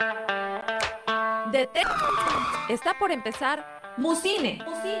Está por empezar Muscine,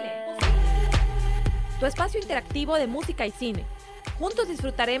 tu espacio interactivo de música y cine. Juntos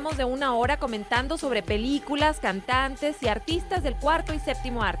disfrutaremos de una hora comentando sobre películas, cantantes y artistas del cuarto y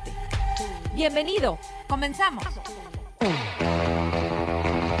séptimo arte. Bienvenido, comenzamos.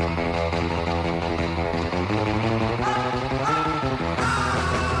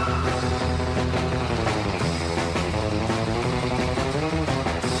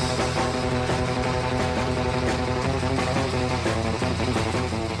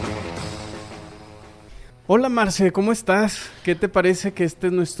 Hola Marce, ¿cómo estás? ¿Qué te parece que este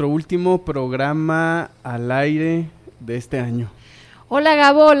es nuestro último programa al aire de este año? Hola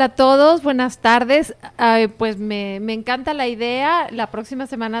Gabo, hola a todos, buenas tardes. Pues me encanta la idea. La próxima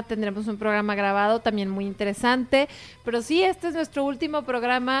semana tendremos un programa grabado también muy interesante. Pero sí, este es nuestro último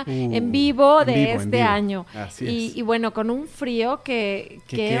programa en vivo de este año. Así es. Y bueno, con un frío que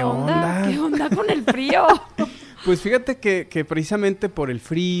 ¿Qué onda? ¿Qué onda con el frío? Pues fíjate que precisamente por el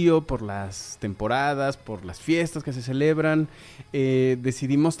frío, por las temporadas, por las fiestas que se celebran,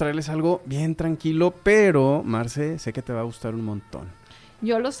 decidimos traerles algo bien tranquilo, pero Marce, sé que te va a gustar un montón.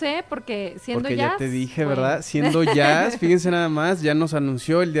 Yo lo sé, porque siendo porque jazz... ya te dije, bueno. ¿verdad? Siendo jazz, fíjense nada más, ya nos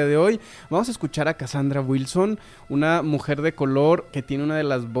anunció el día de hoy. Vamos a escuchar a Cassandra Wilson, una mujer de color que tiene una de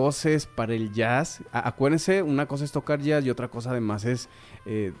las voces para el jazz. Acuérdense, una cosa es tocar jazz y otra cosa además es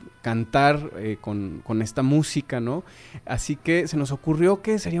cantar con esta música, ¿no? Así que se nos ocurrió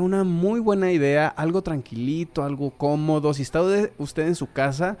que sería una muy buena idea, algo tranquilito, algo cómodo. Si está usted en su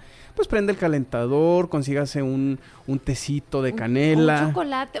casa, pues prende el calentador, consígase un tecito de canela. Un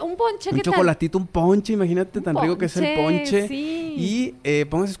chocolate, un ponche. Un chocolatito, un ponche, imagínate tan rico que es el ponche. Sí. Y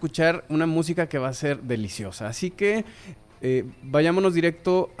vamos a escuchar una música que va a ser deliciosa. Así que vayámonos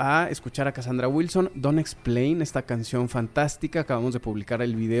directo a escuchar a Cassandra Wilson, Don't Explain, esta canción fantástica. Acabamos de publicar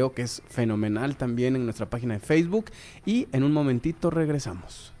el video que es fenomenal también en nuestra página de Facebook. Y en un momentito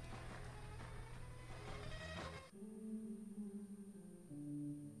regresamos.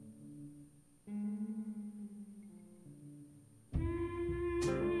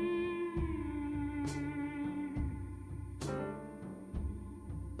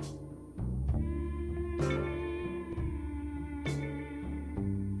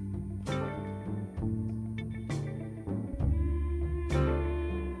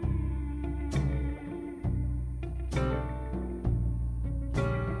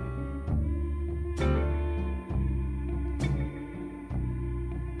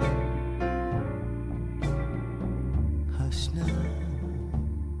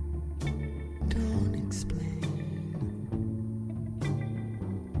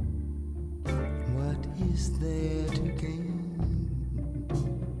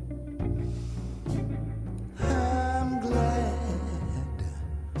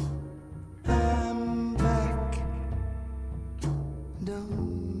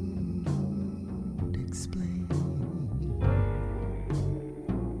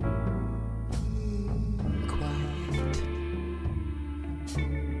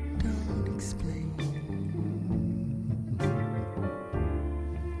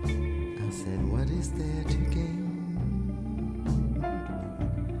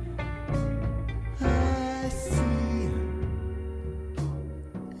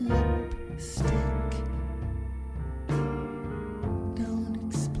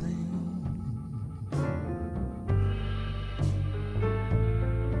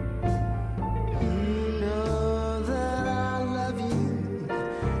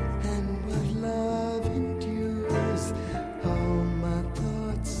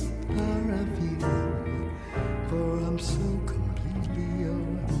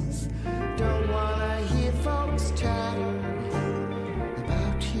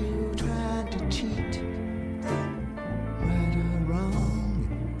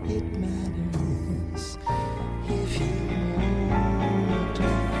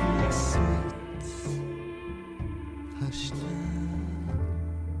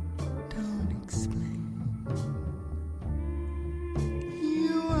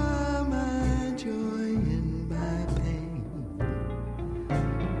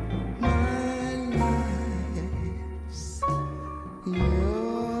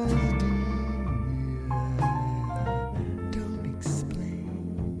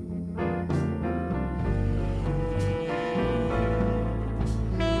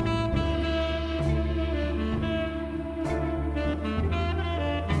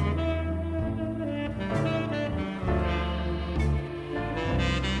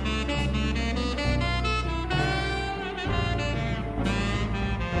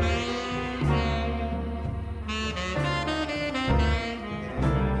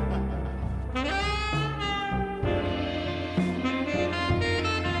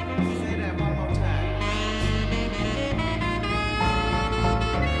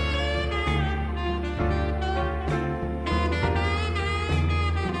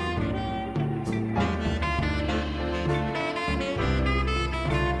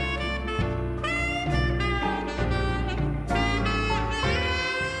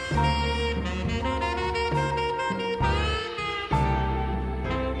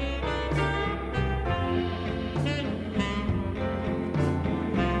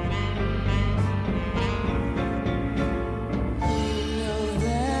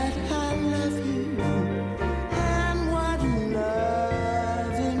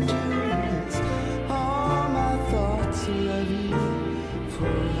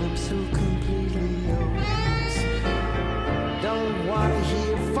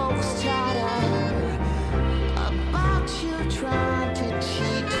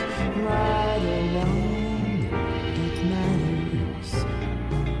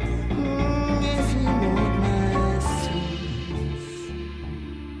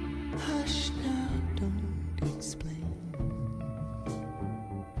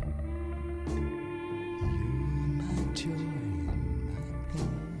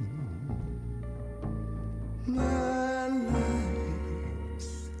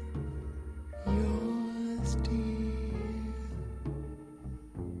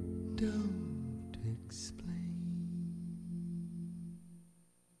 don't explain.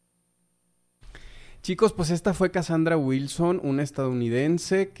 Chicos, pues esta fue Cassandra Wilson, una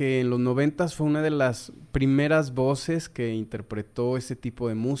estadounidense que en los 90s fue una de las primeras voces que interpretó este tipo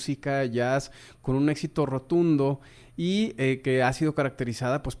de música, jazz, con un éxito rotundo y que ha sido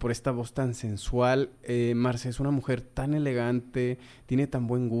caracterizada pues por esta voz tan sensual. Marce, es una mujer tan elegante, tiene tan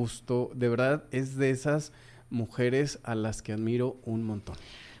buen gusto, de verdad es de esas mujeres a las que admiro un montón.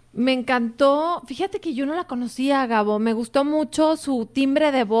 Me encantó, fíjate que yo no la conocía, Gabo, me gustó mucho su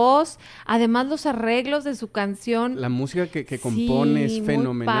timbre de voz, además los arreglos de su canción. La música que compone es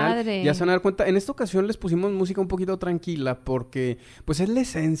fenomenal. Muy padre. Ya se van a dar cuenta, en esta ocasión les pusimos música un poquito tranquila porque pues es la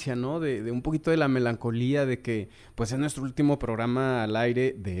esencia, ¿no? De un poquito de la melancolía de que pues es nuestro último programa al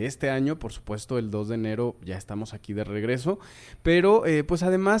aire de este año, por supuesto el 2 de enero ya estamos aquí de regreso, pero pues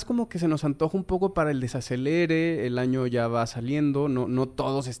además como que se nos antoja un poco para el desacelere, el año ya va saliendo, no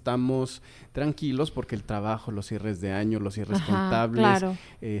todos estamos tranquilos porque el trabajo, los cierres de año, los cierres contables, claro,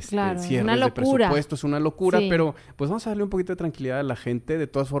 cierres una de locura. presupuesto, es una locura, Sí. pero pues vamos a darle un poquito de tranquilidad a la gente. De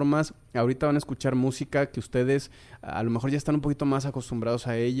todas formas, ahorita van a escuchar música que ustedes a lo mejor ya están un poquito más acostumbrados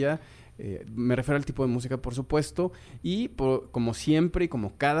a ella. Me refiero al tipo de música, por supuesto, y como siempre y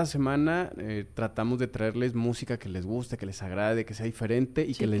como cada semana tratamos de traerles música que les guste, que les agrade, que sea diferente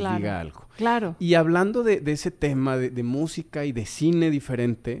y Sí, que les claro. diga algo. Claro. Y hablando de ese tema de música y de cine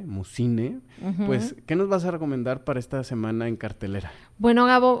diferente, muscine, pues, ¿qué nos vas a recomendar para esta semana en cartelera? Bueno,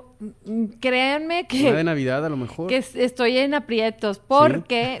 Gabo, créanme ¿Una de que, Navidad a lo mejor? que estoy en aprietos,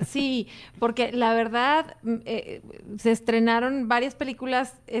 porque, sí, porque la verdad se estrenaron varias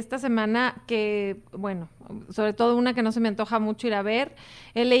películas esta semana que, bueno, sobre todo una que no se me antoja mucho ir a ver.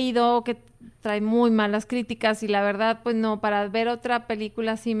 He leído que trae muy malas críticas y la verdad, pues no, para ver otra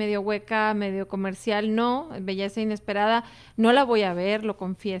película así medio hueca, medio comercial, no, Belleza Inesperada, no la voy a ver, lo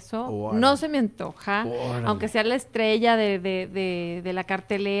confieso, Órale. no se me antoja, Órale. aunque sea la estrella de la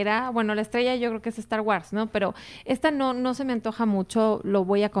cartelera, bueno, la estrella yo creo que es Star Wars, ¿no? Pero esta no se me antoja mucho, lo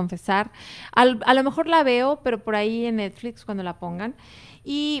voy a confesar, a lo mejor la veo, pero por ahí en Netflix cuando la pongan.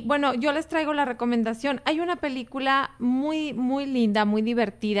 Y bueno, yo les traigo la recomendación. Hay una película muy, muy linda, muy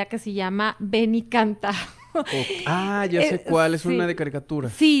divertida que se llama Ven y Canta. Ya sé cuál, es sí. una de caricatura.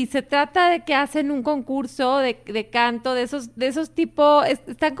 Sí, se trata de que hacen un concurso de canto, de esos tipo,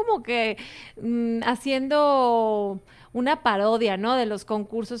 están como que haciendo una parodia, ¿no? De los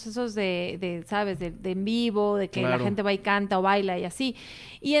concursos esos ¿sabes? De en vivo, de que la Claro. gente va y canta o baila y así.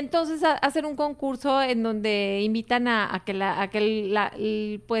 Y entonces hacen un concurso en donde invitan a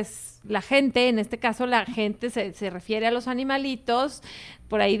que pues la gente, en este caso la gente se refiere a los animalitos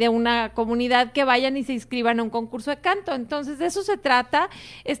por ahí de una comunidad que vayan y se inscriban a un concurso de canto. Entonces, de eso se trata.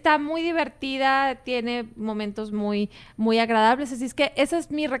 Está muy divertida, tiene momentos muy, muy agradables. Así es que esa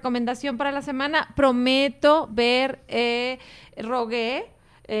es mi recomendación para la semana. Prometo ver Rogue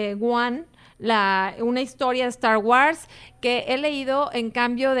One, una historia de Star Wars que he leído en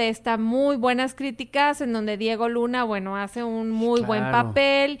cambio de estas muy buenas críticas en donde Diego Luna, bueno, hace un muy buen Claro.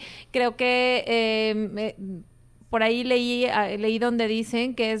 papel. Creo que por ahí leí donde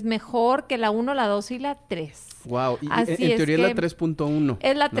dicen que es mejor que la 1, la 2 y la 3. Wow, y Así en es teoría es la que 3.1.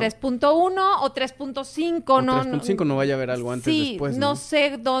 Es la ¿no? 3.1 o 3.5, O ¿no? 3.5 no vaya a haber algo antes después, ¿no? No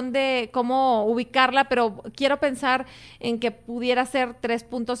sé cómo ubicarla, pero quiero pensar en que pudiera ser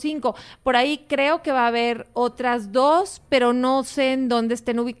 3.5. Por ahí creo que va a haber otras dos, pero no sé en dónde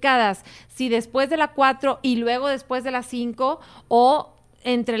estén ubicadas. Si después de la 4 y luego después de la 5 o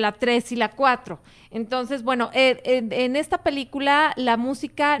entre la 3 y la 4. Entonces, bueno, en esta película la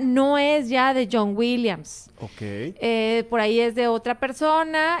música no es ya de John Williams. Ok. Por ahí es de otra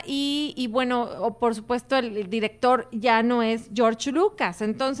persona y bueno, por supuesto el director ya no es George Lucas.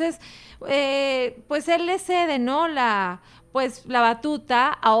 Entonces, pues él le cede, ¿no? la batuta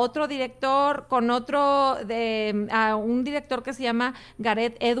a otro director, a un director que se llama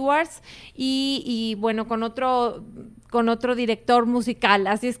Gareth Edwards y bueno, con otro director musical.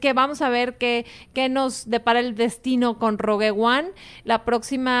 Así es que vamos a ver qué nos depara el destino con Rogue One. La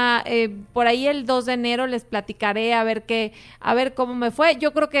próxima, por ahí el 2 de enero les platicaré a ver cómo me fue.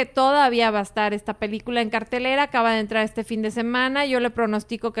 Yo creo que todavía va a estar esta película en cartelera, acaba de entrar este fin de semana. Yo le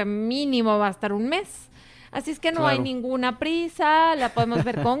pronostico que mínimo va a estar un mes. Así es que no hay ninguna prisa, la podemos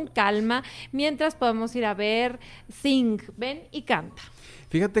ver con calma, mientras podemos ir a ver Sing, Ven y Canta.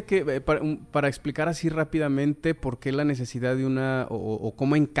 Fíjate que para explicar así rápidamente por qué la necesidad de una, o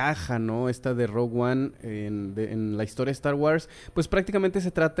cómo encaja, ¿no? Esta de Rogue One en la historia de Star Wars, pues prácticamente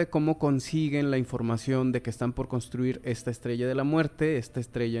se trata de cómo consiguen la información de que están por construir esta estrella de la muerte, esta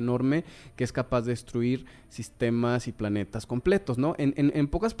estrella enorme que es capaz de destruir sistemas y planetas completos, ¿no? En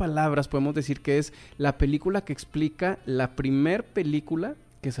pocas palabras podemos decir que es la película que explica la primer película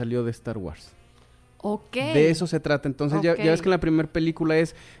que salió de Star Wars. Ok. De eso se trata. Entonces ya ves que en la primera película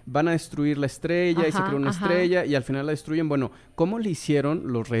van a destruir la estrella y se crea una estrella y al final la destruyen. Bueno, ¿cómo le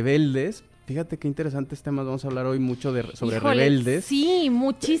hicieron los rebeldes? Fíjate qué interesantes temas. Vamos a hablar hoy mucho sobre rebeldes. Sí,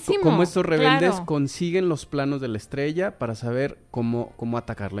 muchísimo. Cómo estos rebeldes consiguen los planos de la estrella para saber cómo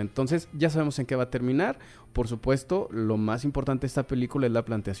atacarla. Entonces ya sabemos en qué va a terminar. Por supuesto, lo más importante de esta película es la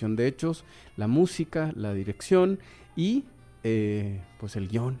planteación de hechos, la música, la dirección y pues el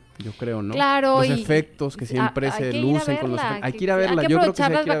guión, yo creo, ¿no? Claro. Los efectos que siempre se lucen con los efectos. Hay que ir a verla. Hay que yo creo que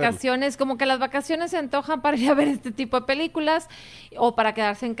aprovechar las vacaciones, como que las vacaciones se antojan para ir a ver este tipo de películas o para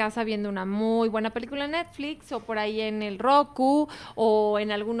quedarse en casa viendo una muy buena película en Netflix o por ahí en el Roku o en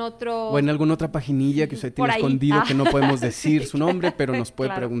algún otro... O en alguna otra paginilla que usted tiene escondido que no podemos decir su nombre, pero nos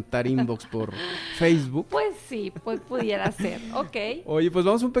puede preguntar inbox por Facebook. Pues sí, pues pudiera ser. Ok. Oye, pues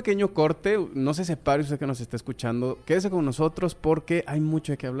vamos a un pequeño corte. No se separe usted que nos está escuchando. Quédese con nosotros porque hay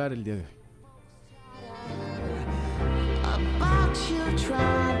mucho de qué hablar el día de hoy.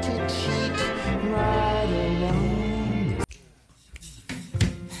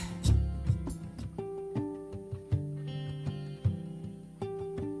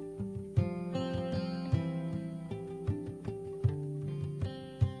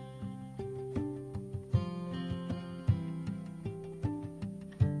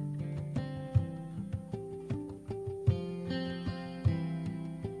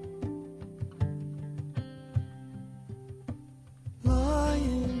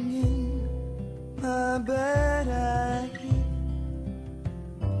 Bed, I hear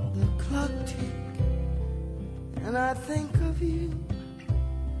the clock tick, and I think of you,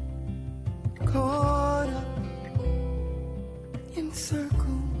 caught up in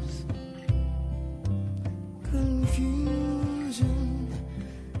circles. Confusion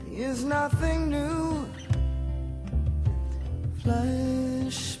is nothing new.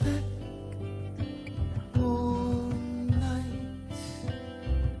 Flashback, warm nights,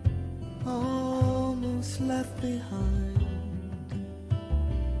 left behind.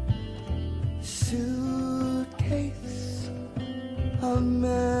 Suitcase of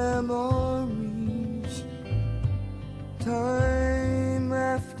memories. Time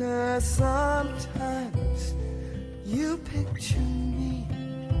after sometimes you picture me.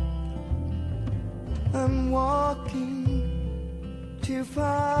 I'm walking too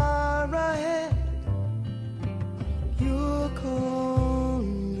far ahead. You're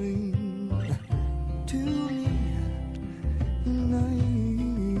calling to me, and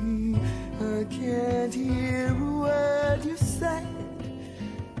I can't hear a word you said.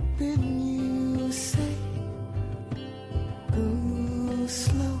 Then you say, go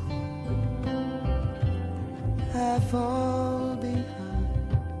slow. I fall behind.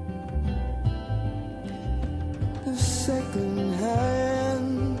 The second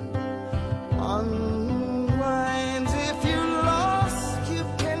hand unwinds. If you're lost, you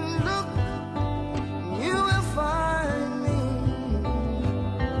can look. You will find me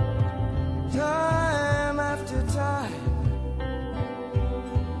time after time.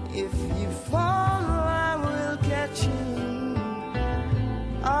 If you fall, I will catch you.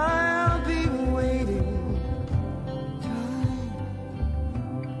 I'll be waiting time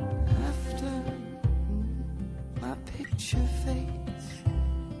after my picture fades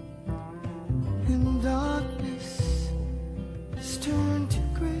and darkness is turned to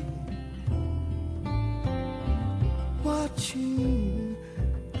gray. Watching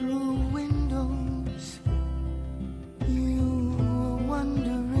through windows, you were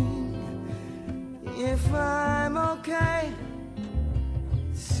wondering if I'm okay.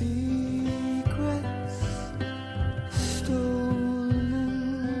 Secrets stolen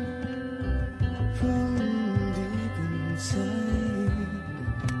from deep inside.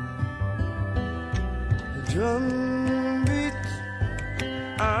 The drum beats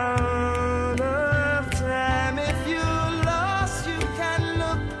out of time. If you're lost, you can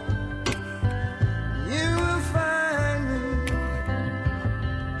look. You will find me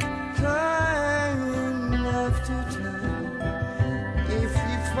time after time. If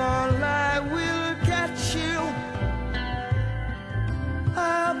you fall, I will catch you.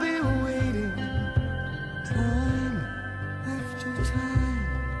 I'll be waiting time after time.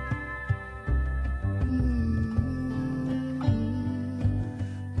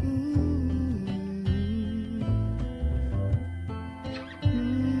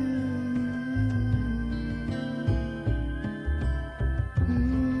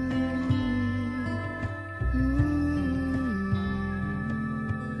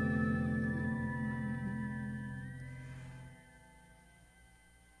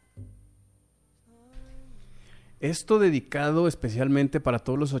 Esto dedicado especialmente para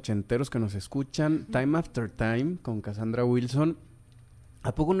todos los ochenteros que nos escuchan, Time After Time, con Cassandra Wilson.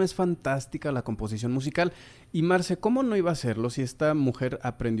 ¿A poco no es fantástica la composición musical? Y Marce, ¿cómo no iba a serlo si esta mujer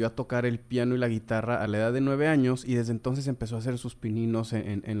aprendió a tocar el piano y la guitarra a la edad de 9 años y desde entonces empezó a hacer sus pininos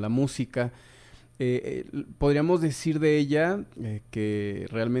en la música? Podríamos decir de ella que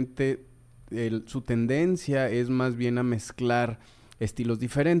realmente su tendencia es más bien a mezclar estilos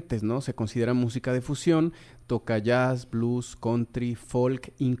diferentes, ¿no? Se considera música de fusión, toca jazz, blues, country,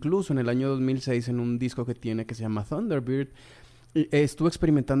 folk, incluso en el año 2006 en un disco que tiene que se llama Thunderbird, estuvo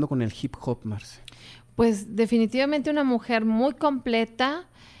experimentando con el hip hop, Marce. Pues definitivamente una mujer muy completa.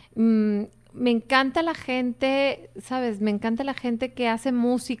 Me encanta la gente, ¿sabes? Me encanta la gente que hace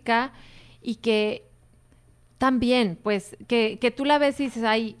música y que también, pues, que tú la ves y dices,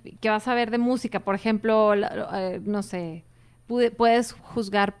 ay, ¿qué vas a ver de música? Por ejemplo, no sé, puedes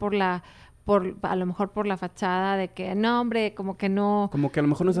juzgar a lo mejor por la fachada de que, no, hombre, como que no... Como que a lo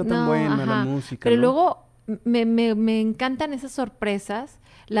mejor no está tan buena la música, pero ¿no? luego me encantan esas sorpresas,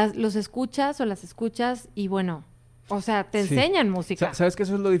 los escuchas o las escuchas y bueno... O sea, te enseñan música. ¿Sabes que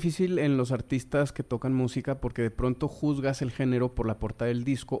eso es lo difícil en los artistas que tocan música? Porque de pronto juzgas el género por la portada del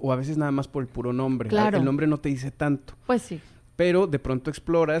disco o a veces nada más por el puro nombre. Claro. El nombre no te dice tanto. Pues sí. Pero de pronto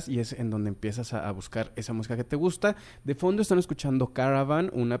exploras y es en donde empiezas a buscar esa música que te gusta. De fondo están escuchando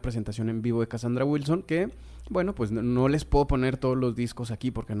Caravan, una presentación en vivo de Cassandra Wilson que, bueno, pues no les puedo poner todos los discos aquí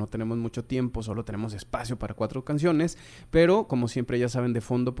porque no tenemos mucho tiempo, solo tenemos espacio para 4 canciones, pero como siempre ya saben, de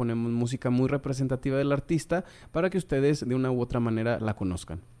fondo ponemos música muy representativa del artista para que ustedes de una u otra manera la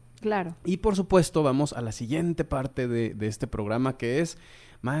conozcan. Claro. Y por supuesto vamos a la siguiente parte de este programa que es...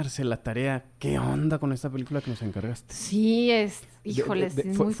 Marce, la tarea, ¿qué onda con esta película que nos encargaste? Sí, híjoles, es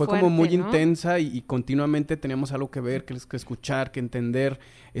muy fue fuerte, como muy ¿no? intensa y continuamente teníamos algo que ver, que escuchar, que entender.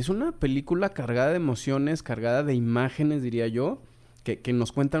 Es una película cargada de emociones, cargada de imágenes, diría yo, que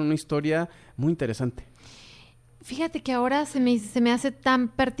nos cuentan una historia muy interesante. Fíjate que ahora se me hace tan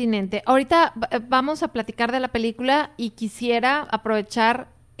pertinente. Ahorita vamos a platicar de la película y quisiera aprovechar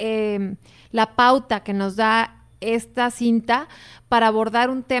la pauta que nos da esta cinta para abordar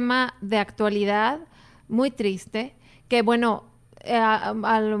un tema de actualidad muy triste, que bueno,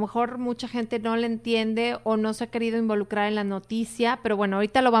 a lo mejor mucha gente no le entiende o no se ha querido involucrar en la noticia, pero bueno,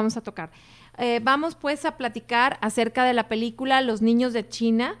 ahorita lo vamos a tocar. Vamos pues a platicar acerca de la película Los Niños de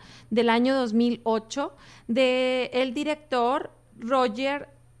China del año 2008 del director Roger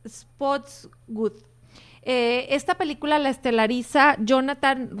Spottiswoode. Esta película la estelariza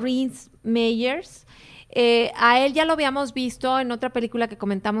Jonathan Rhys-Meyers. A él ya lo habíamos visto en otra película que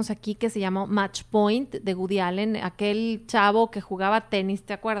comentamos aquí que se llamó Match Point de Woody Allen, aquel chavo que jugaba tenis,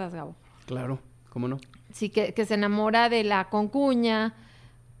 ¿te acuerdas, Gabo? Claro, ¿cómo no? Sí, que se enamora de la concuña.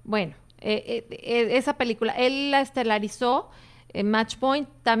 Bueno, esa película, él la estelarizó en Match Point.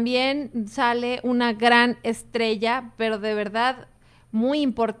 También sale una gran estrella, pero de verdad muy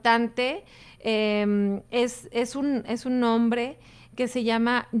importante. Es un hombre que se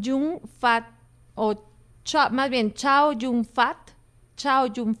llama Jung Fat o más bien Chow Yun-fat.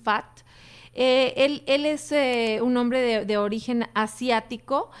 Él es un hombre de origen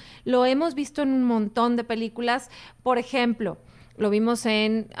asiático. Lo hemos visto en un montón de películas. Por ejemplo, lo vimos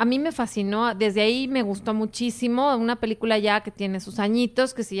a mí me fascinó, desde ahí me gustó muchísimo, una película ya que tiene sus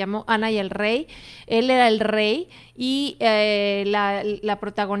añitos, que se llamó Ana y el Rey. Él era el rey y la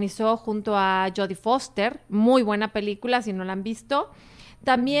protagonizó junto a Jodie Foster. Muy buena película, si no la han visto.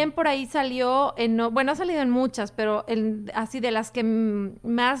 También por ahí salió, ha salido en muchas, pero así de las que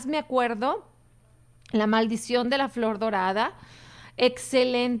más me acuerdo, La Maldición de la Flor Dorada.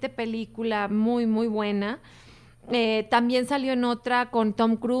 Excelente película, muy, muy buena. También salió en otra con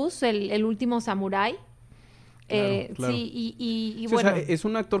Tom Cruise, El Último Samurái. Claro. Sí, y sí, bueno. O sea, es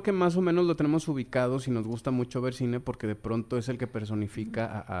un actor que más o menos lo tenemos ubicado si nos gusta mucho ver cine porque de pronto es el que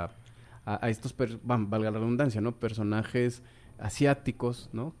personifica a estos, valga la redundancia, ¿no? Personajes asiáticos,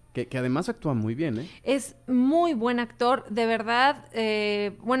 ¿no? Que además actúa muy bien, ¿eh? Es muy buen actor, de verdad.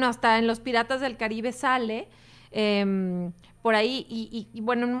 Hasta en Los Piratas del Caribe sale por ahí y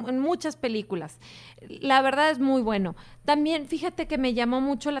bueno, en muchas películas. La verdad es muy bueno. También, fíjate que me llamó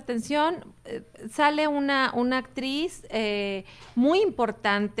mucho la atención, sale una actriz muy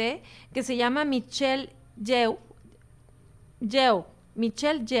importante que se llama Michelle Yeoh.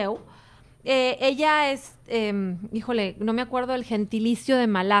 Michelle Yeoh. Ella es, no me acuerdo el gentilicio de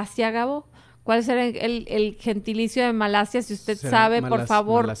Malasia, Gabo. ¿Cuál será el gentilicio de Malasia? Si usted sabe, por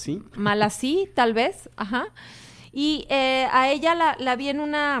favor. ¿Malasí? Malasí, tal vez. Ajá. Y a ella la vi en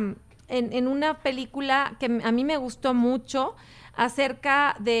una película que a mí me gustó mucho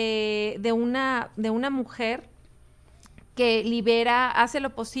acerca de una mujer que hace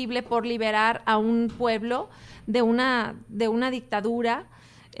lo posible por liberar a un pueblo de una dictadura.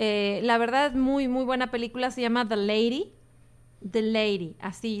 La verdad es muy, muy buena película, se llama The Lady,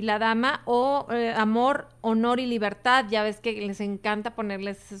 así, La Dama, o Amor, Honor y Libertad. Ya ves que les encanta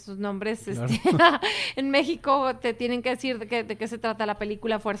ponerles esos nombres. Claro. En México te tienen que decir de qué se trata la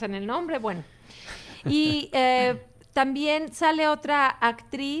película, fuerza en el nombre, bueno. Y también sale otra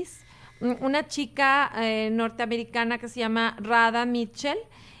actriz, una chica norteamericana que se llama Radha Mitchell.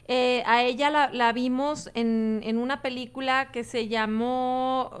 A ella la vimos en una película que se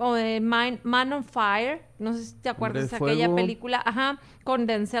llamó Man on Fire. No sé si te acuerdas de aquella Fuego. película. Ajá, con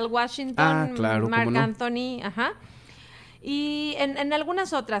Denzel Washington, Claro, Marc cómo no. Anthony, ajá. Y en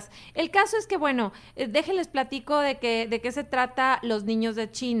algunas otras. El caso es que, bueno, déjenles platico de qué se trata Los Niños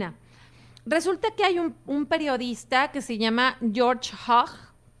de China. Resulta que hay un periodista que se llama George Hogg.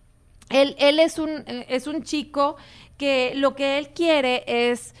 Él es un chico que lo que él quiere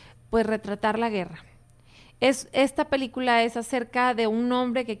es, pues, retratar la guerra. Esta película es acerca de un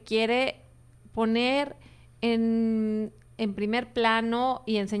hombre que quiere poner en primer plano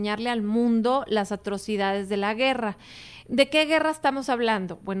y enseñarle al mundo las atrocidades de la guerra. ¿De qué guerra estamos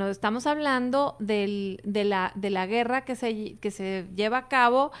hablando? Bueno, estamos hablando de la guerra que se lleva a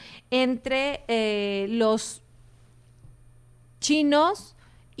cabo entre los chinos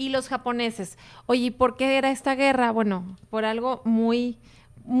y los japoneses. Oye, ¿y por qué era esta guerra? Bueno, por algo muy,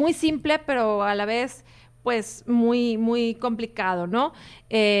 muy simple, pero a la vez, pues, muy, muy complicado, ¿no?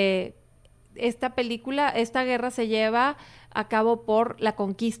 Esta guerra se lleva a cabo por la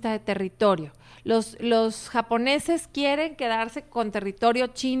conquista de territorio. Los japoneses quieren quedarse con territorio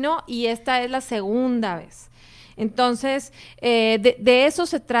chino y esta es la segunda vez. Entonces, de eso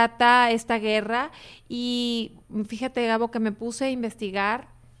se trata esta guerra. Y fíjate, Gabo, que me puse a investigar.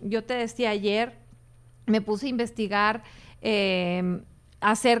 Yo te decía ayer, me puse a investigar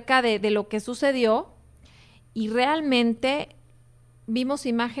acerca de lo que sucedió y realmente vimos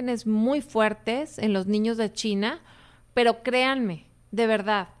imágenes muy fuertes en los niños de China, pero créanme, de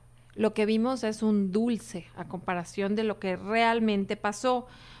verdad, lo que vimos es un dulce a comparación de lo que realmente pasó,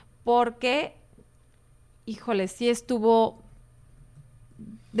 porque, híjole, sí estuvo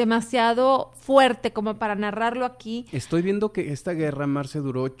demasiado fuerte como para narrarlo aquí. Estoy viendo que esta guerra, Marce,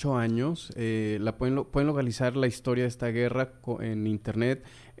 duró 8 años. Pueden localizar la historia de esta guerra en internet.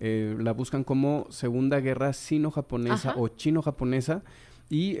 La buscan como Segunda Guerra Sino-Japonesa o Chino-Japonesa.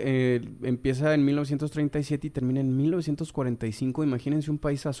 Y empieza en 1937 y termina en 1945. Imagínense un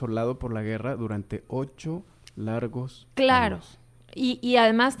país asolado por la guerra durante 8 largos años. Y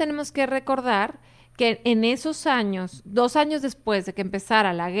además tenemos que recordar que en esos años, 2 años después de que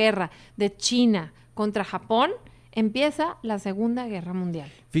empezara la guerra de China contra Japón, empieza la Segunda Guerra Mundial.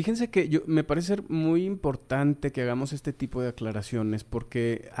 Fíjense que me parece ser muy importante que hagamos este tipo de aclaraciones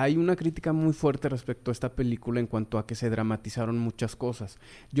porque hay una crítica muy fuerte respecto a esta película en cuanto a que se dramatizaron muchas cosas.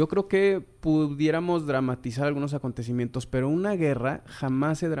 Yo creo que pudiéramos dramatizar algunos acontecimientos, pero una guerra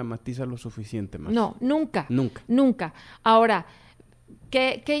jamás se dramatiza lo suficiente más. No, nunca. Nunca. Nunca. Ahora,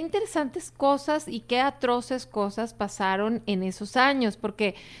 qué interesantes cosas y qué atroces cosas pasaron en esos años,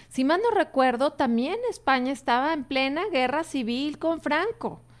 porque si mal no recuerdo, también España estaba en plena guerra civil con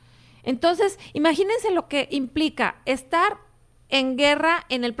Franco. Entonces, imagínense lo que implica estar en guerra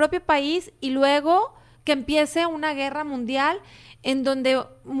en el propio país y luego que empiece una guerra mundial en donde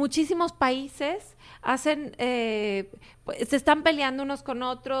muchísimos países se están peleando unos con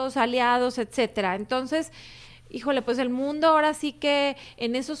otros, aliados, etcétera. Entonces, híjole, pues el mundo ahora sí que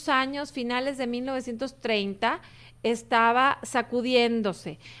en esos años, finales de 1930, estaba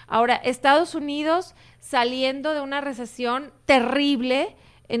sacudiéndose. Ahora, Estados Unidos saliendo de una recesión terrible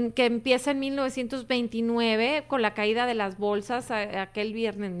que empieza en 1929 con la caída de las bolsas, aquel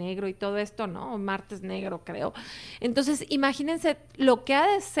Viernes Negro y todo esto, ¿no? Martes Negro, creo. Entonces, imagínense lo que ha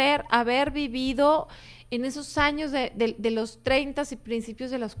de ser haber vivido en esos años de los 30 y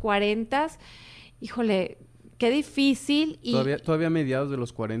principios de los 40. Híjole, qué difícil. Y Todavía a mediados de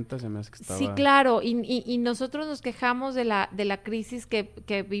los 40 se me hace que estaba... Sí, claro, y nosotros nos quejamos de la crisis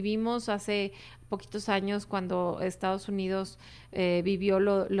que vivimos hace poquitos años cuando Estados Unidos vivió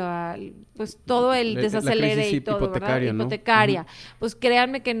pues todo el desacelere y todo, hipotecaria, ¿verdad? ¿no? Hipotecaria. Uh-huh. Pues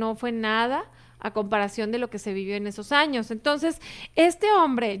créanme que no fue nada a comparación de lo que se vivió en esos años. Entonces, este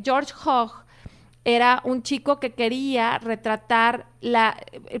hombre, George Hogg, era un chico que quería retratar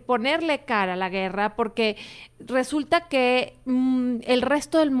ponerle cara a la guerra, porque resulta que el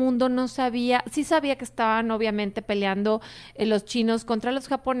resto del mundo no sabía, sí sabía que estaban obviamente peleando los chinos contra los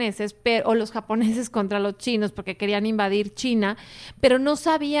japoneses, o los japoneses contra los chinos, porque querían invadir China, pero no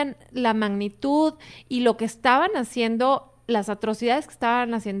sabían la magnitud y lo que estaban haciendo, las atrocidades que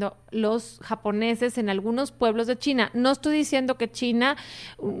estaban haciendo los japoneses en algunos pueblos de China. No estoy diciendo que China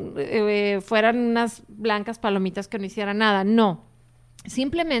fueran unas blancas palomitas que no hicieran nada, no.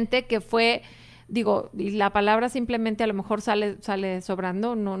 Simplemente que fue, digo, y la palabra simplemente a lo mejor sale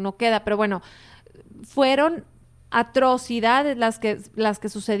sobrando, no queda, pero bueno, fueron atrocidades las que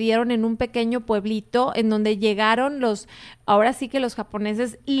sucedieron en un pequeño pueblito en donde llegaron ahora sí que los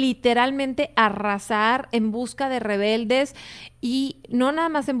japoneses literalmente a arrasar en busca de rebeldes, y no nada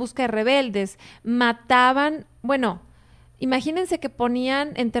más en busca de rebeldes, mataban, bueno, imagínense que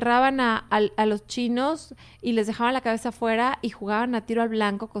enterraban a los chinos y les dejaban la cabeza afuera y jugaban a tiro al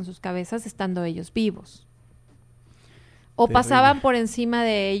blanco con sus cabezas estando ellos vivos. O Terrible. pasaban por encima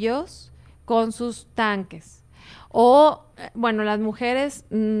de ellos con sus tanques. O, bueno, las mujeres,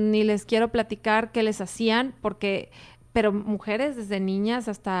 ni les quiero platicar qué les hacían, pero mujeres desde niñas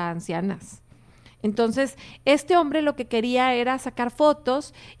hasta ancianas. Entonces, este hombre lo que quería era sacar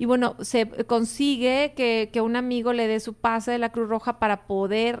fotos y bueno, se consigue que un amigo le dé su pase de la Cruz Roja para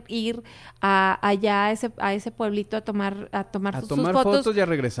poder ir allá a ese pueblito a tomar sus fotos y a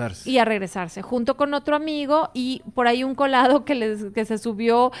regresarse. Y a regresarse, junto con otro amigo y por ahí un colado que se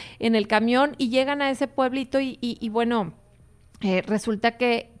subió en el camión y llegan a ese pueblito y bueno, resulta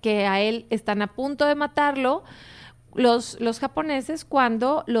que a él están a punto de matarlo los japoneses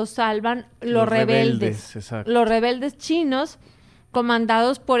cuando los salvan los rebeldes. Exacto. Los rebeldes chinos,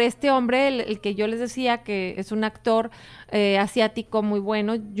 comandados por este hombre, el que yo les decía que es un actor asiático muy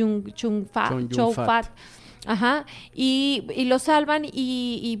bueno, Chow Fat. Ajá, y lo salvan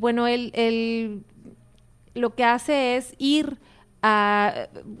y bueno, él lo que hace es ir a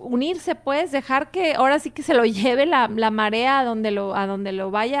unirse, pues, dejar que ahora sí que se lo lleve la marea a donde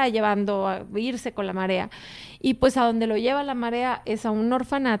lo vaya llevando, a irse con la marea. Y pues a donde lo lleva la marea es a un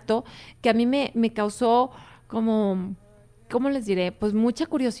orfanato que a mí me causó como, ¿cómo les diré? Pues mucha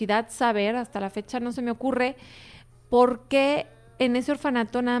curiosidad saber, hasta la fecha no se me ocurre, por qué en ese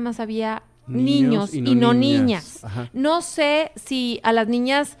orfanato nada más había niños y no niñas. Ajá. No sé si a las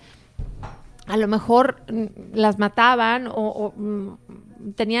niñas a lo mejor las mataban o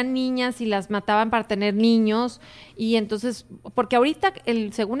tenían niñas y las mataban para tener niños, y entonces, porque ahorita,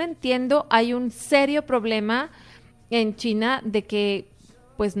 según entiendo, hay un serio problema en China de que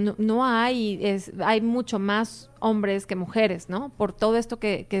pues no hay mucho más hombres que mujeres, ¿no? Por todo esto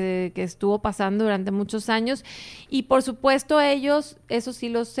que estuvo pasando durante muchos años. Y por supuesto ellos, eso sí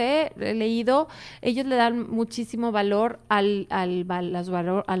lo sé, he leído, ellos le dan muchísimo valor a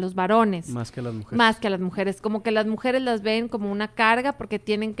los varones. Más que a las mujeres. Más que a las mujeres. Como que las mujeres las ven como una carga porque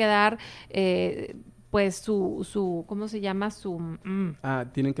tienen que dar... pues su ¿cómo se llama?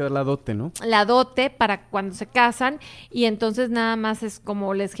 Tienen que dar la dote, ¿no? La dote para cuando se casan, y entonces nada más es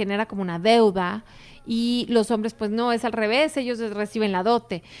como les genera como una deuda, y los hombres pues no, es al revés, ellos reciben la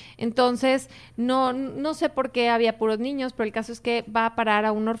dote. Entonces no sé por qué había puros niños, pero el caso es que va a parar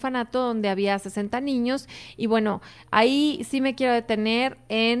a un orfanato donde había 60 niños, y bueno, ahí sí me quiero detener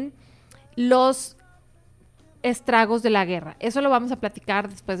en los estragos de la guerra. Eso lo vamos a platicar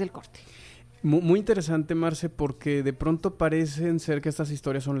después del corte. Muy interesante, Marce, porque de pronto parecen ser que estas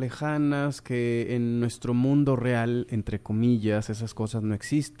historias son lejanas, que en nuestro mundo real, entre comillas, esas cosas no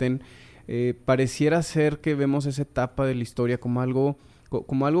existen. Pareciera ser que vemos esa etapa de la historia como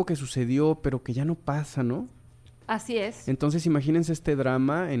algo que sucedió, pero que ya no pasa, ¿no? Así es. Entonces, imagínense este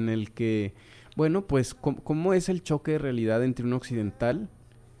drama en el que, bueno, pues, ¿cómo es el choque de realidad entre un occidental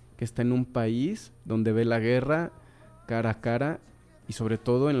que está en un país donde ve la guerra cara a cara, y sobre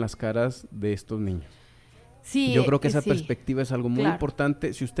todo en las caras de estos niños? Sí, yo creo que esa sí. perspectiva es algo muy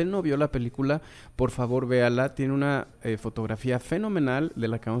importante. Si usted no vio la película, por favor véala. Tiene una fotografía fenomenal de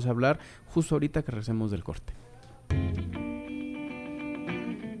la que vamos a hablar justo ahorita que regresemos del corte.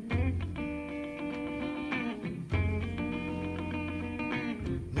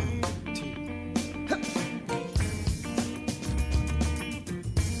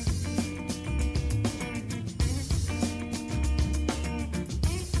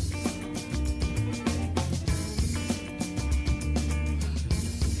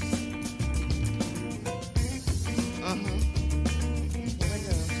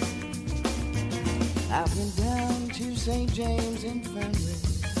 I went down to St. James and Family.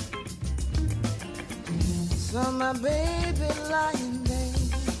 Saw my baby lying there.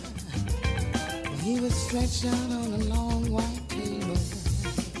 He was stretched out on a long white table,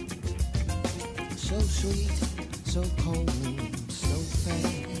 so sweet, so cold, so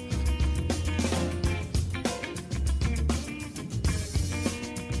fair.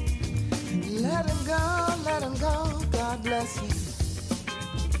 Let him go, God bless him.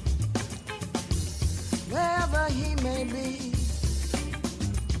 Wherever he may be,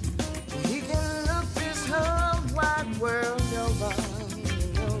 he can look this whole wide world over.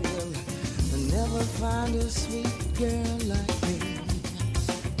 You'll never find a sweet girl like me.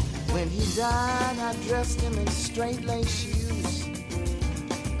 When he died, I dressed him in straight-lace shoes,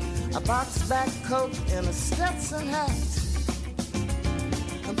 a box-back coat and a Stetson hat,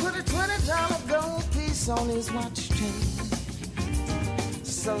 and put a $20 gold piece on his watch chain,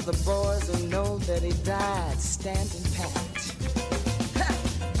 so the boys will know that he died standing pat.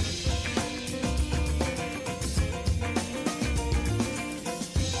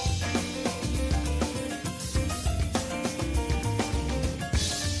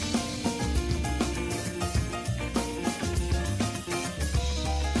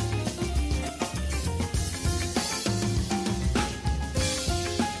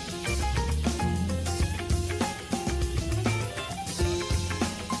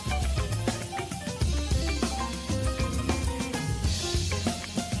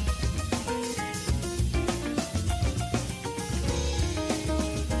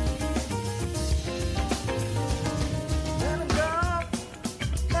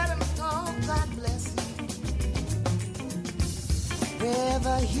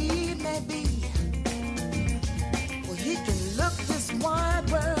 Wherever he may be, well, he can look this wide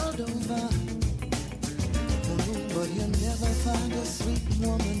world over, but he'll never find a sweet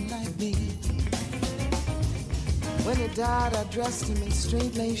woman like me. When he died, I dressed him in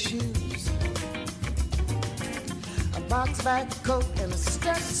straight-lace shoes, a box-back coat and a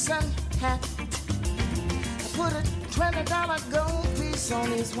Stetson hat. I put a $20 gold piece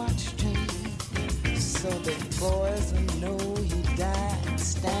on his watch chain, so the boys will know he died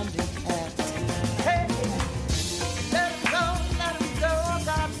standing pat. Hey, let him go,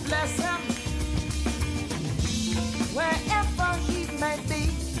 God bless him. Wherever he may be,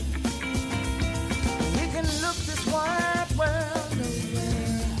 he can look this wide world over.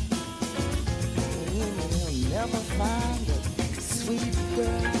 He'll never find a sweet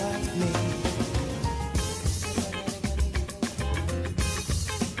girl like me.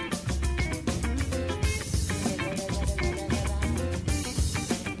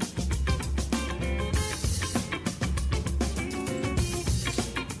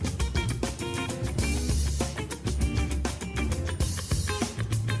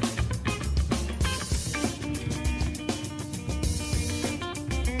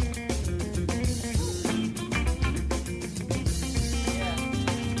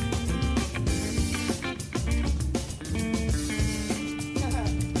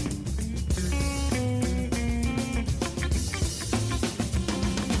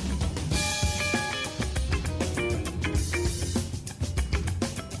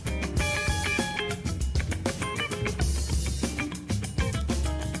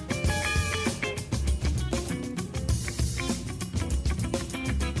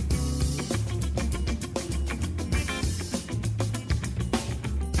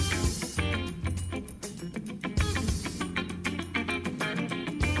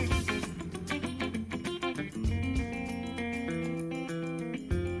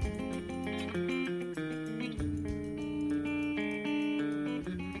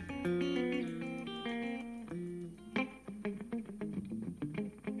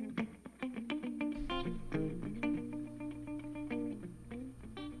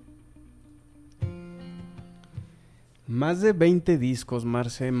 Más de 20 discos,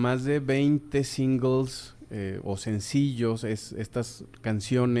 Marce, más de 20 singles o sencillos, estas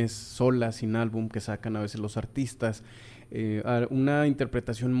canciones solas, sin álbum, que sacan a veces los artistas. Una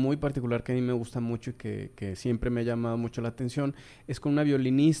interpretación muy particular que a mí me gusta mucho y que siempre me ha llamado mucho la atención es con una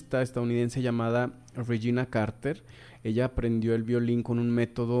violinista estadounidense llamada Regina Carter. Ella aprendió el violín con un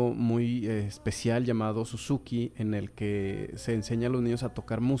método muy especial llamado Suzuki, en el que se enseña a los niños a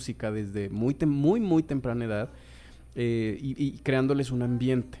tocar música desde muy temprana edad. Y creándoles un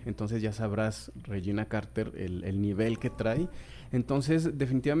ambiente. Entonces ya sabrás, Regina Carter, el nivel que trae. Entonces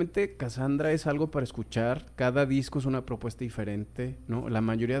definitivamente Cassandra es algo para escuchar. Cada disco es una propuesta diferente, ¿no? La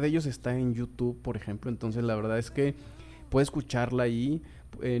mayoría de ellos está en YouTube, por ejemplo. Entonces la verdad es que puede escucharla ahí.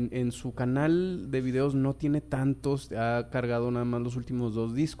 En su canal de videos no tiene tantos, ha cargado nada más los últimos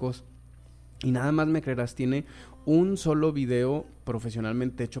 2 discos. Y nada más me creerás, tiene un solo video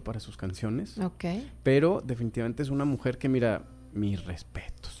profesionalmente hecho para sus canciones. Ok. Pero definitivamente es una mujer que, mira, mis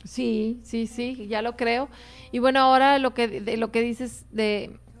respetos. Sí, ya lo creo. Y bueno, ahora lo que dices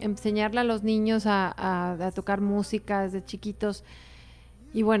de enseñarle a los niños a tocar música desde chiquitos,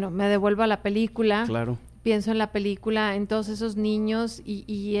 y bueno, me devuelvo a la película. Claro. Pienso en la película, en todos esos niños,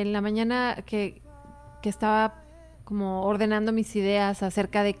 y en la mañana que estaba como ordenando mis ideas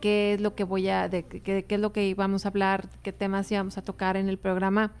acerca de qué es lo que qué es lo que íbamos a hablar, qué temas íbamos a tocar en el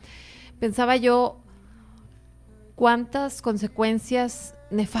programa, pensaba yo cuántas consecuencias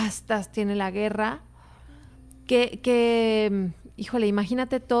nefastas tiene la guerra, híjole,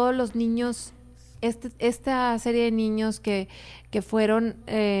 imagínate todos los niños, esta serie de niños que fueron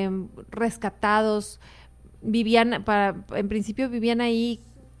rescatados, en principio vivían ahí,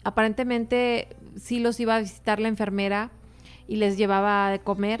 aparentemente sí los iba a visitar la enfermera y les llevaba de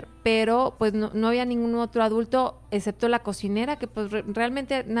comer, pero pues no había ningún otro adulto excepto la cocinera, que pues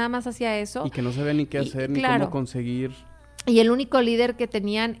realmente nada más hacía eso. Y que no sabía ni qué hacer, ni cómo conseguir. Y el único líder que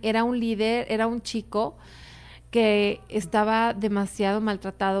tenían era un chico que estaba demasiado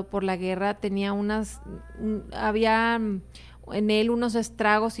maltratado por la guerra, tenía había en él unos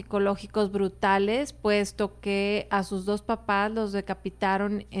estragos psicológicos brutales, puesto que a sus 2 papás los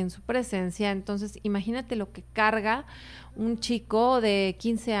decapitaron en su presencia. Entonces, imagínate lo que carga un chico de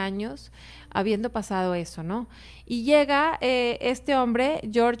 15 años habiendo pasado eso, ¿no? Y llega este hombre,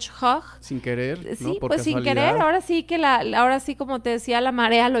 George Hogg. Sin querer, ¿no? Sí, Por pues casualidad. sin querer. Ahora sí, como te decía, la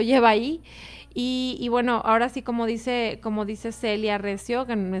marea lo lleva ahí. Y bueno, ahora sí, como dice Celia Recio,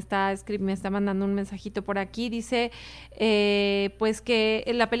 que me está mandando un mensajito por aquí, dice pues que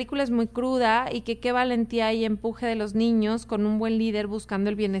la película es muy cruda y que qué valentía y empuje de los niños con un buen líder buscando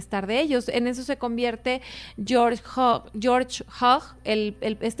el bienestar de ellos. En eso se convierte George Hogg,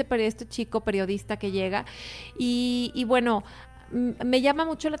 este chico periodista que llega. Y bueno, me llama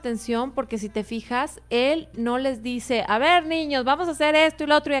mucho la atención porque si te fijas, él no les dice, a ver, niños, vamos a hacer esto y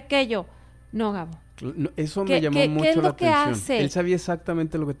lo otro y aquello. No, Gabo. No, eso me llamó mucho la atención. ¿Qué es lo que hace? Él sabía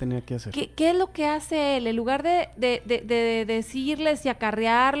exactamente lo que tenía que hacer. ¿Qué es lo que hace él? En lugar de decirles y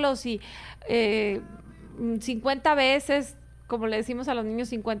acarrearlos y 50 veces, como le decimos a los niños,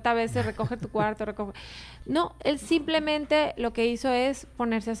 50 veces, recoge tu cuarto, recoge... No, él simplemente lo que hizo es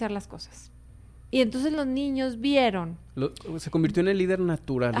ponerse a hacer las cosas. Y entonces los niños vieron... Se convirtió en el líder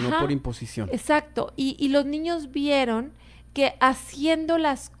natural, no por imposición. Exacto. Y los niños vieron que haciendo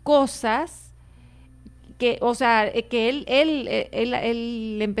las cosas que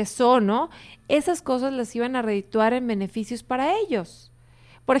él empezó, ¿no? Esas cosas las iban a redituar en beneficios para ellos.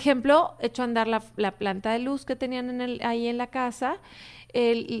 Por ejemplo, echó a andar la planta de luz que tenían ahí en la casa,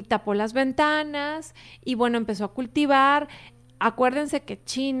 él tapó las ventanas y bueno, empezó a cultivar. Acuérdense que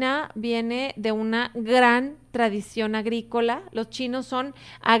China viene de una gran tradición agrícola. Los chinos son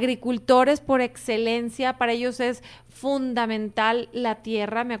agricultores por excelencia. Para ellos es fundamental la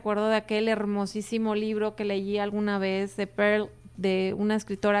tierra. Me acuerdo de aquel hermosísimo libro que leí alguna vez de una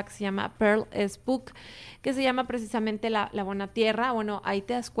escritora que se llama Pearl S. Buck, que se llama precisamente La Buena Tierra. Bueno, ahí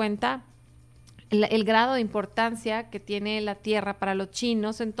te das cuenta el grado de importancia que tiene la tierra para los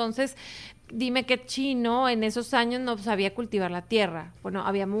chinos. Entonces, dime qué chino en esos años no sabía cultivar la tierra. Bueno,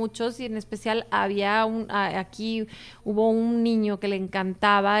 había muchos y en especial aquí hubo un niño que le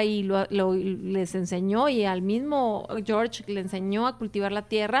encantaba y les enseñó, y al mismo George le enseñó a cultivar la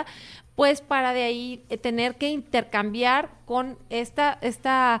tierra, pues para de ahí tener que intercambiar con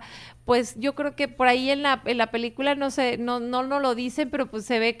esta pues yo creo que por ahí en la película no lo dicen, pero pues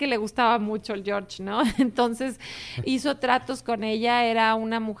se ve que le gustaba mucho el George, ¿no? Entonces hizo tratos con ella, era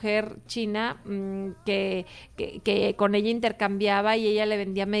una mujer china que con ella intercambiaba y ella le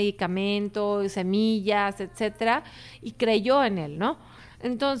vendía medicamentos, semillas, etcétera, y creyó en él, ¿no?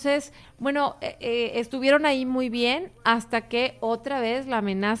 Entonces, bueno, estuvieron ahí muy bien hasta que otra vez la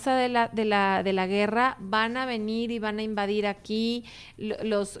amenaza de la guerra, van a venir y van a invadir aquí,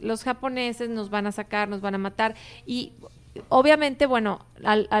 los japoneses nos van a sacar, nos van a matar, y obviamente, bueno,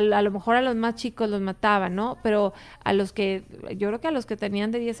 a lo mejor a los más chicos los mataban, ¿no? Pero yo creo que a los que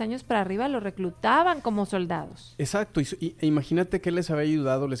tenían de 10 años para arriba los reclutaban como soldados. Exacto, e imagínate que les había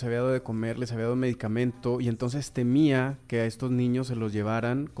ayudado, les había dado de comer, les había dado medicamento, y entonces temía que a estos niños se los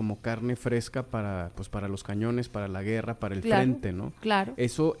llevaran como carne fresca para los cañones, para la guerra, para el frente, ¿no? Claro.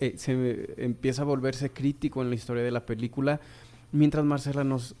 Eso se empieza a volverse crítico en la historia de la película. Mientras Marcela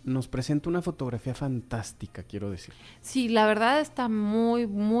nos presenta una fotografía fantástica, quiero decir. Sí, la verdad está muy,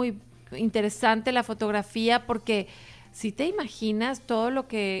 muy interesante la fotografía, porque si te imaginas todo lo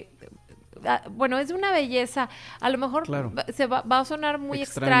que bueno, es de una belleza. A lo mejor Claro. va a sonar muy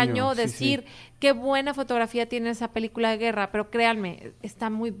Extraño, extraño sí, decir qué buena fotografía tiene esa película de guerra, pero créanme, está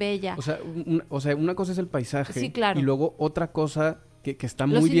muy bella. O sea, una cosa es el paisaje. Sí, claro. Y luego otra cosa que está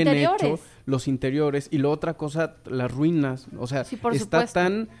Los muy bien interiores. hecho, los interiores. Y luego otra cosa, las ruinas. O sea, Sí, por está supuesto.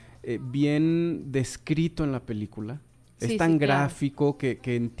 tan bien descrito en la película. Es Sí, tan sí, claro. gráfico que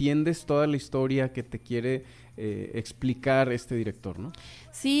entiendes toda la historia que te quiere explicar este director, ¿no?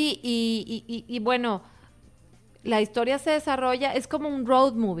 Sí, y bueno, la historia se desarrolla, es como un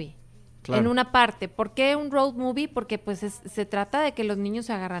road movie. Claro. En una parte. ¿Por qué un road movie? Porque pues se trata de que los niños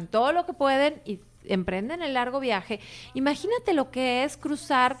se agarran todo lo que pueden y emprenden el largo viaje. Imagínate lo que es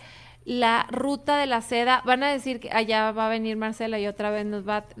cruzar la ruta de la seda. Van a decir que allá va a venir Marcela y otra vez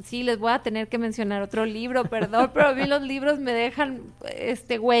sí, les voy a tener que mencionar otro libro, perdón, pero a mí los libros me dejan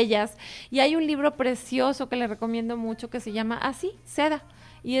huellas. Y hay un libro precioso que les recomiendo mucho que se llama así, Seda.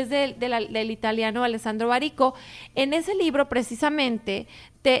 Y es del italiano Alessandro Barico. En ese libro, precisamente,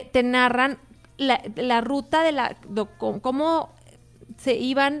 te narran la ruta cómo se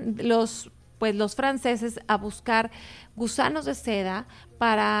iban los franceses a buscar gusanos de seda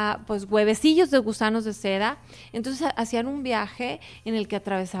para, pues, huevecillos de gusanos de seda. Entonces hacían un viaje en el que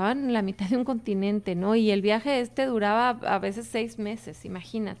atravesaban la mitad de un continente, ¿no? Y el viaje duraba a veces 6 meses,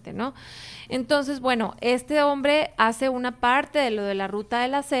 imagínate, ¿no? Entonces, bueno, este hombre hace una parte de lo de la ruta de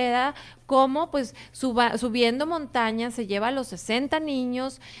la seda, como pues subiendo montañas, se lleva a los 60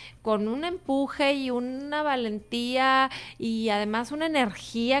 niños con un empuje y una valentía y además una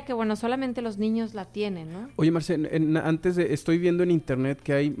energía que, bueno, solamente los niños la tienen, ¿no? Oye, Marcela, estoy viendo en internet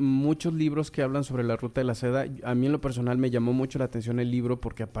que hay muchos libros que hablan sobre la ruta de la seda. A mí en lo personal me llamó mucho la atención el libro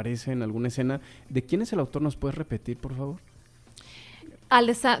porque aparece en alguna escena. ¿De quién es el autor? ¿Nos puedes repetir, por favor?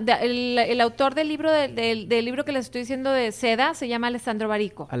 El autor del libro del libro que les estoy diciendo de Seda se llama Alessandro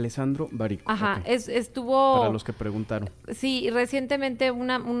Barico. Alessandro Barico. Ajá, Okay. estuvo... Para los que preguntaron. Sí, recientemente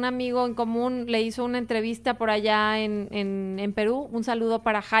un amigo en común le hizo una entrevista por allá en Perú. Un saludo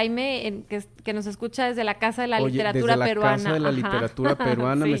para Jaime, que nos escucha desde la Casa de la Literatura desde Peruana. la Casa de la Literatura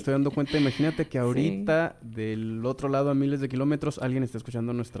Peruana, Sí. me estoy dando cuenta. Imagínate que ahorita, del otro lado, a miles de kilómetros, alguien está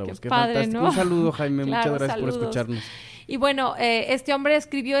escuchando nuestra voz. Qué padre, fantástico. ¿no? Un saludo, Jaime. Claro, muchas gracias saludos. por escucharnos. Y bueno, este hombre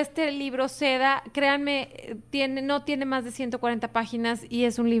escribió este libro, Seda, créanme, no tiene más de 140 páginas y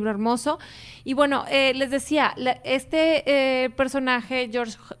es un libro hermoso. Y bueno, les decía, personaje,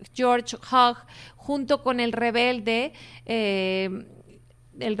 George Hogg, junto con el rebelde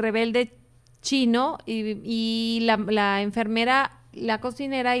chino y la enfermera, la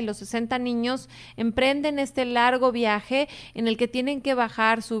cocinera y los 60 niños emprenden este largo viaje en el que tienen que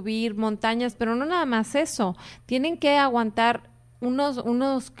bajar, subir montañas, pero no nada más eso, tienen que aguantar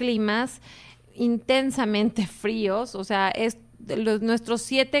unos climas intensamente fríos, o sea, nuestros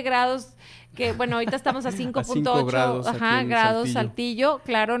 7 grados, que bueno, ahorita estamos a 5.8 grados grados Saltillo,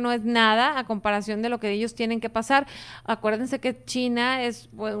 claro, no es nada a comparación de lo que ellos tienen que pasar. Acuérdense que China es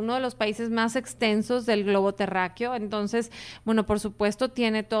uno de los países más extensos del globo terráqueo, entonces, bueno, por supuesto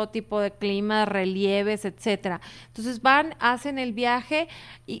tiene todo tipo de clima, relieves, etcétera. Entonces hacen el viaje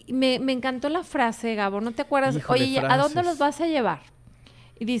y me encantó la frase, Gabo, ¿no te acuerdas? Híjole, Oye, ¿a dónde los vas a llevar?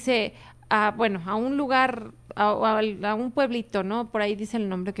 Y dice, a un lugar, a un pueblito, ¿no? Por ahí dice el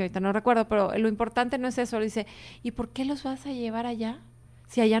nombre que ahorita no recuerdo, pero lo importante no es eso. Dice, ¿y por qué los vas a llevar allá?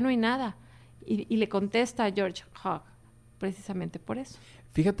 Si allá no hay nada. Y le contesta a George Hogg, precisamente por eso.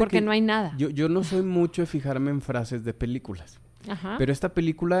 Fíjate porque que no hay nada. Yo no soy mucho de fijarme en frases de películas. Ajá. Pero esta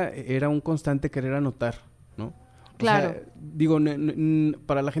película era un constante querer anotar, ¿no? Claro. O sea, digo,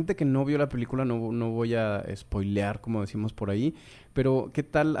 para la gente que no vio la película no voy a spoilear, como decimos por ahí, pero ¿qué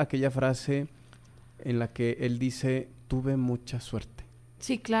tal aquella frase en la que él dice, tuve mucha suerte?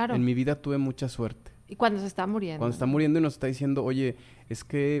 Sí, claro. En mi vida tuve mucha suerte. Y cuando se está muriendo. Cuando está muriendo y nos está diciendo, oye, es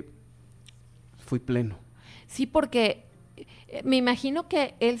que fui pleno. Sí, porque me imagino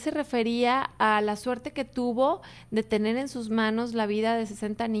que él se refería a la suerte que tuvo de tener en sus manos la vida de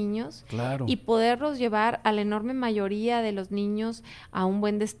 60 niños. Claro. Y poderlos llevar a la enorme mayoría de los niños a un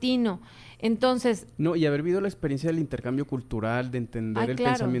buen destino. Entonces... No, y haber vivido la experiencia del intercambio cultural, de entender el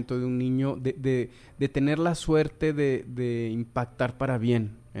claro. pensamiento de un niño, de tener la suerte de impactar para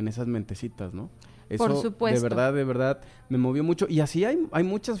bien en esas mentecitas, ¿no? Eso, por supuesto. De verdad, me movió mucho. Y así hay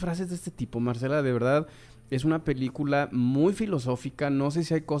muchas frases de este tipo, Marcela, de verdad. Es una película muy filosófica. No sé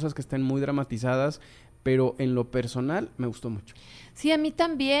si hay cosas que estén muy dramatizadas, pero en lo personal me gustó mucho. Sí, a mí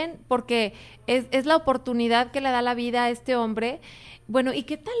también, porque es la oportunidad que le da la vida a este hombre. Bueno, ¿y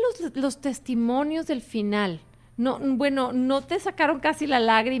qué tal los testimonios del final? no te sacaron casi la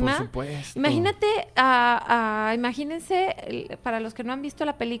lágrima. Por supuesto. Imagínense, para los que no han visto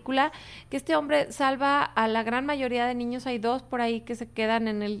la película, que este hombre salva a la gran mayoría de niños. Hay 2 por ahí que se quedan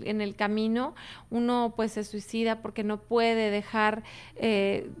en el camino. Uno pues se suicida porque no puede dejar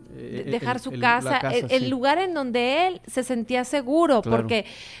su casa, el lugar en donde él se sentía seguro, claro. Porque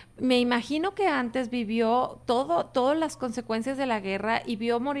me imagino que antes vivió todas las consecuencias de la guerra y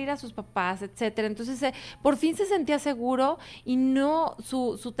vio morir a sus papás, etcétera. Entonces, por fin se sentía seguro y no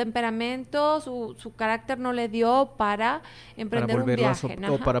su temperamento, su carácter no le dio para emprender un viaje.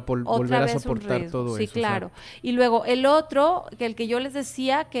 Para volver a soportar todo sí, eso. Sí, claro. O sea. Y luego el otro, el que yo les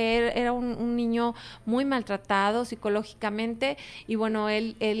decía, que era un niño muy maltratado psicológicamente, y bueno,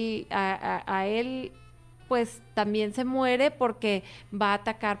 a él pues también se muere porque va a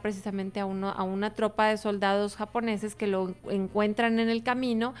atacar precisamente a una tropa de soldados japoneses que lo encuentran en el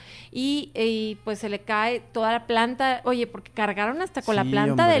camino y pues se le cae toda la planta, oye, porque cargaron hasta con la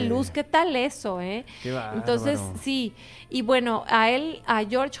planta de luz, ¿qué tal eso, Qué bárbaro. Entonces, sí, y bueno, a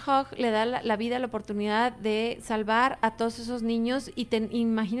George Hogg le da la vida la oportunidad de salvar a todos esos niños y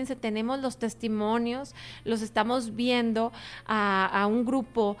imagínense, tenemos los testimonios, los estamos viendo a un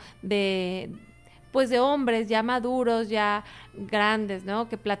grupo de hombres ya maduros, ya grandes, ¿no?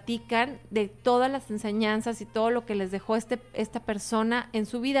 Que platican de todas las enseñanzas y todo lo que les dejó esta persona en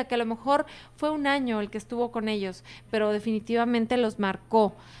su vida, que a lo mejor fue un año el que estuvo con ellos, pero definitivamente los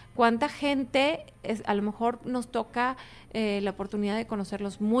marcó. ¿Cuánta gente a lo mejor nos toca la oportunidad de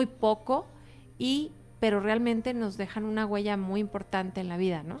conocerlos muy poco, pero realmente nos dejan una huella muy importante en la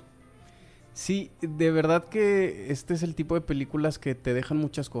vida, ¿no? Sí, de verdad que este es el tipo de películas que te dejan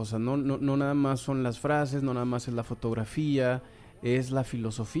muchas cosas, ¿no? No nada más son las frases, no nada más es la fotografía, es la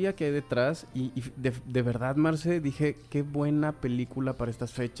filosofía que hay detrás y de verdad, Marce, dije, qué buena película para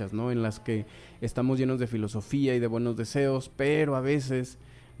estas fechas, ¿no? En las que estamos llenos de filosofía y de buenos deseos, pero a veces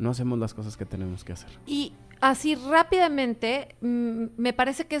no hacemos las cosas que tenemos que hacer. Y así rápidamente, me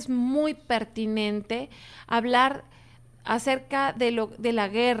parece que es muy pertinente hablar acerca de la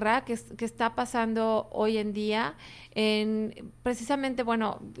guerra que está pasando hoy en día. Precisamente,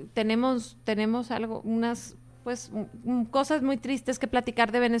 bueno, tenemos unas pues cosas muy tristes que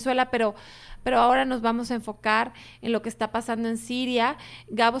platicar de Venezuela, pero ahora nos vamos a enfocar en lo que está pasando en Siria.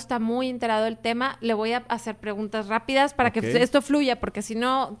 Gabo está muy enterado del tema. Le voy a hacer preguntas rápidas para que esto fluya, porque si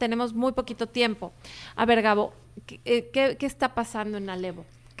no tenemos muy poquito tiempo. A ver, Gabo, ¿qué está pasando en Alepo?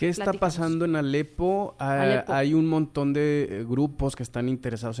 ¿Qué está pasando en Alepo? Hay un montón de grupos que están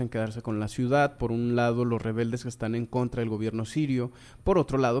interesados en quedarse con la ciudad. Por un lado, los rebeldes que están en contra del gobierno sirio. Por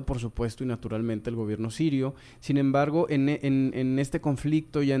otro lado, por supuesto y naturalmente, el gobierno sirio. Sin embargo, en este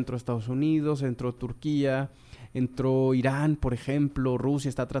conflicto ya entró Estados Unidos, entró Turquía, entró Irán, por ejemplo. Rusia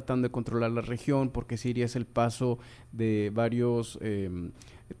está tratando de controlar la región porque Siria es el paso de varios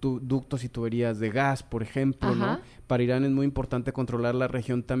ductos y tuberías de gas, por ejemplo, ajá, ¿no? Para Irán es muy importante controlar la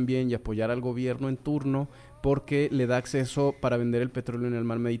región también y apoyar al gobierno en turno porque le da acceso para vender el petróleo en el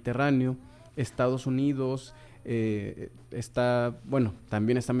mar Mediterráneo. Estados Unidos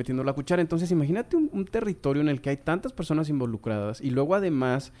también está metiendo la cuchara. Entonces imagínate un territorio en el que hay tantas personas involucradas y luego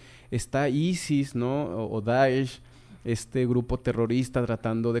además está ISIS, ¿no? O Daesh, este grupo terrorista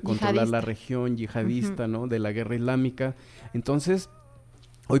tratando de controlar la región yihadista, uh-huh, ¿no? De la guerra islámica. Entonces,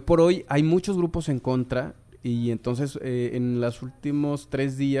 hoy por hoy hay muchos grupos en contra y entonces en los últimos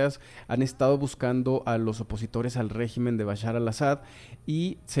 3 días han estado buscando a los opositores al régimen de Bashar al-Assad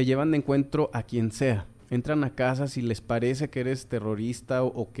y se llevan de encuentro a quien sea. Entran a casa, si les parece que eres terrorista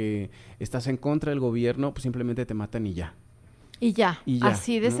o que estás en contra del gobierno, pues simplemente te matan y ya. Y ya,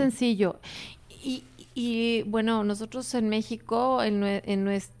 así de, ¿no?, sencillo. Y bueno, nosotros en México, en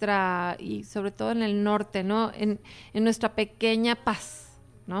nuestra, y sobre todo en el norte, ¿no? En nuestra pequeña paz,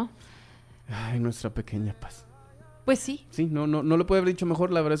 ¿no? Ay, nuestra pequeña paz. Pues sí. Sí, no lo puede haber dicho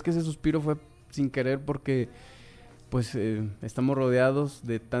mejor. La verdad es que ese suspiro fue sin querer porque pues estamos rodeados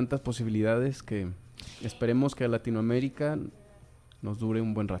de tantas posibilidades que esperemos que a Latinoamérica nos dure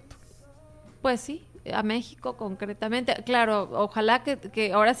un buen rato. Pues sí, a México concretamente. Claro, ojalá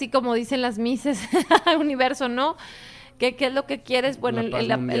que ahora sí, como dicen las mises, universo, ¿no? ¿Qué es lo que quieres? Bueno,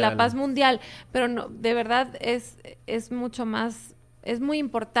 la paz mundial. Pero no, de verdad es mucho más, es muy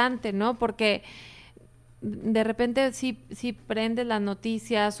importante, ¿no? Porque de repente si prendes las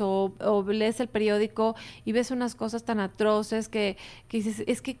noticias o lees el periódico y ves unas cosas tan atroces que dices,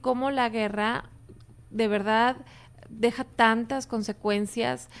 es que cómo la guerra de verdad deja tantas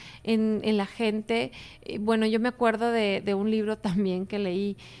consecuencias en la gente. Bueno, yo me acuerdo de un libro también que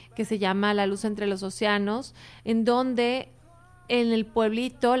leí que se llama La luz entre los océanos, en donde en el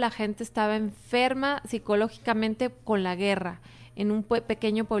pueblito la gente estaba enferma psicológicamente con la guerra, en un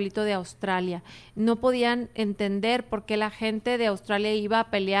pequeño pueblito de Australia. No podían entender por qué la gente de Australia iba a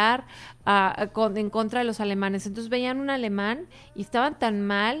pelear en contra de los alemanes. Entonces veían un alemán y estaban tan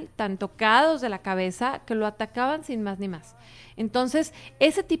mal, tan tocados de la cabeza, que lo atacaban sin más ni más. Entonces,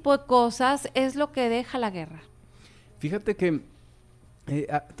 ese tipo de cosas es lo que deja la guerra. Fíjate que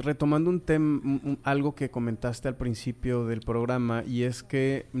retomando un tema, algo que comentaste al principio del programa, y es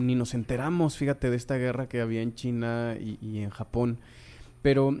que ni nos enteramos, fíjate, de esta guerra que había en China y en Japón.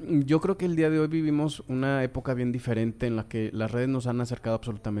 Pero yo creo que el día de hoy vivimos una época bien diferente en la que las redes nos han acercado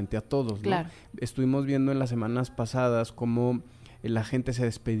absolutamente a todos, ¿no? Claro. Estuvimos viendo en las semanas pasadas cómo la gente se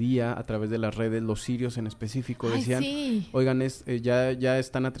despedía a través de las redes, los sirios en específico. Ay, decían, sí. oigan, ya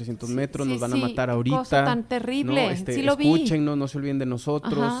están a 300 metros, nos van a matar Qué ahorita. cosa tan terrible, ¿no? sí lo vi. Escúchennos, no se olviden de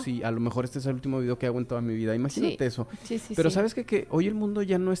nosotros. Ajá. Y a lo mejor este es el último video que hago en toda mi vida. Imagínate eso. Sí, Pero sí. ¿sabes qué? Que hoy el mundo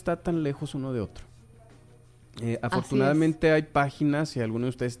ya no está tan lejos uno de otro. Afortunadamente hay páginas, si alguno de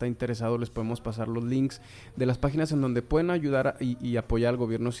ustedes está interesado les podemos pasar los links de las páginas en donde pueden ayudar y apoyar al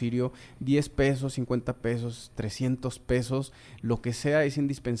gobierno sirio. 10 pesos, 50 pesos, 300 pesos, lo que sea es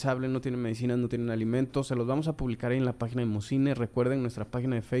indispensable. No tienen medicinas, no tienen alimentos, se los vamos a publicar ahí en la página de Muscine. Recuerden nuestra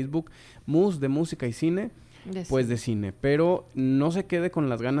página de Facebook, Mus de Música y Cine, pues de cine. Pero no se quede con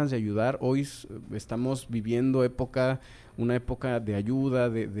las ganas de ayudar. Hoy estamos viviendo una época de ayuda,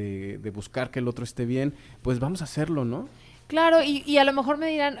 de buscar que el otro esté bien. Pues vamos a hacerlo, ¿no? Claro, y a lo mejor me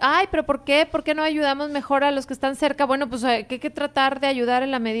dirán, ay, pero ¿por qué? ¿Por qué no ayudamos mejor a los que están cerca? Bueno, pues hay que tratar de ayudar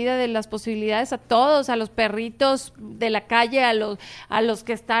en la medida de las posibilidades a todos, a los perritos de la calle, a los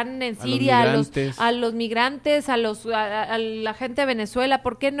que están en Siria, a los migrantes, a la gente de Venezuela.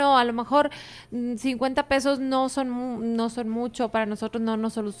 ¿Por qué no? A lo mejor 50 pesos no son mucho, para nosotros no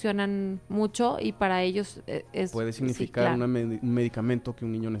nos solucionan mucho y para ellos es... Puede significar, sí, claro, un medicamento que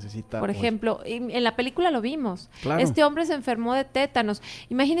un niño necesita. Por ejemplo, en la película lo vimos. Claro. Este hombre se enfermó de tétanos.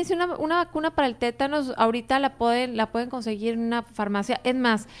 Imagínense una vacuna para el tétanos, ahorita la pueden conseguir en una farmacia. Es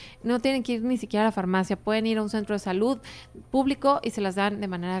más, no tienen que ir ni siquiera a la farmacia, pueden ir a un centro de salud público y se las dan de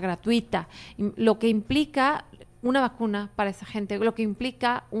manera gratuita. Lo que implica una vacuna para esa gente, lo que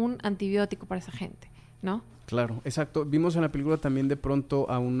implica un antibiótico para esa gente, ¿no? Claro, exacto. Vimos en la película también de pronto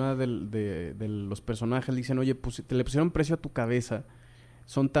a una de los personajes, le dicen, oye, pues te le pusieron precio a tu cabeza,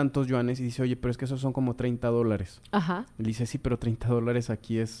 son tantos yuanes, y dice, oye, pero es que esos son como $30. Ajá. Y dice, sí, pero $30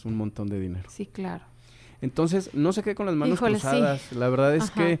 aquí es un montón de dinero. Sí, claro. Entonces, no se quede con las manos cruzadas. Sí. La verdad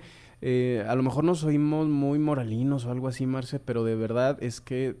es que a lo mejor nos oímos muy moralinos o algo así, Marce, pero de verdad es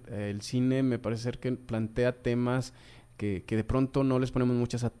que el cine me parece ser que plantea temas que de pronto no les ponemos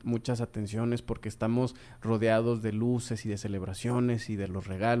muchas atenciones porque estamos rodeados de luces y de celebraciones y de los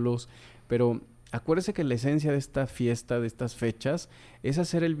regalos, pero acuérdese que la esencia de esta fiesta, de estas fechas, es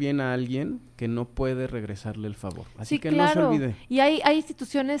hacer el bien a alguien que no puede regresarle el favor. Así que claro. No se olvide. Y hay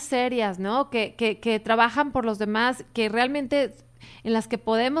instituciones serias, ¿no? Que trabajan por los demás, que realmente en las que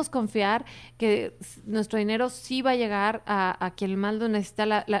podemos confiar que nuestro dinero sí va a llegar a quien más lo necesita.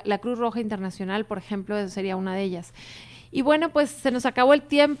 La Cruz Roja Internacional, por ejemplo, sería una de ellas. Y bueno, pues se nos acabó el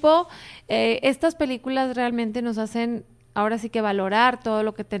tiempo. Estas películas realmente nos hacen ahora sí que valorar todo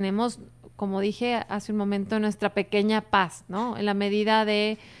lo que tenemos, como dije hace un momento, nuestra pequeña paz, ¿no? En la medida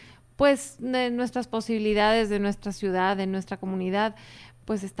de, pues, de nuestras posibilidades, de nuestra ciudad, de nuestra comunidad,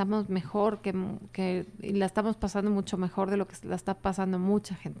 pues estamos mejor, que la estamos pasando mucho mejor de lo que la está pasando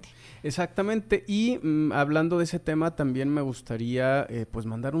mucha gente. Exactamente, y hablando de ese tema, también me gustaría pues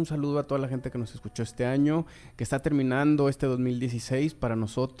mandar un saludo a toda la gente que nos escuchó este año, que está terminando este 2016 para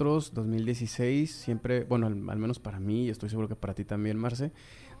nosotros. 2016 siempre, bueno, al menos para mí, y estoy seguro que para ti también, Marce,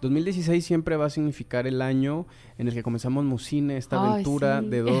 2016 siempre va a significar el año en el que comenzamos Muscine, esta aventura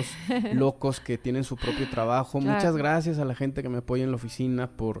de dos locos que tienen su propio trabajo. Claro. Muchas gracias a la gente que me apoya en la oficina.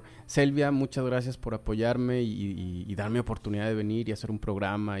 Selvia, muchas gracias por apoyarme y darme oportunidad de venir y hacer un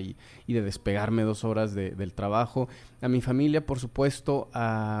programa y de despegarme 2 horas del trabajo. A mi familia, por supuesto,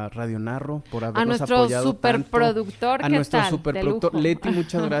 a Radio Narro por habernos apoyado tanto. A nuestro superproductor, a nuestro superproductor, Leti,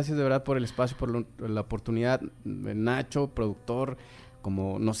 muchas gracias de verdad por el espacio, por la oportunidad. Nacho, productor,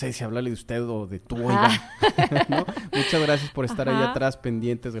 como no sé si hablarle de usted o de tú, oiga, ¿no? Muchas gracias por estar ahí atrás,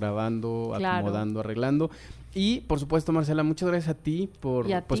 pendientes, grabando, acomodando, arreglando. Y, por supuesto, Marcela, muchas gracias a ti por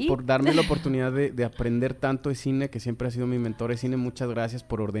darme la oportunidad de aprender tanto de cine, que siempre has sido mi mentor de cine. Muchas gracias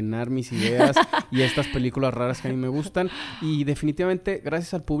por ordenar mis ideas y estas películas raras que a mí me gustan. Y definitivamente,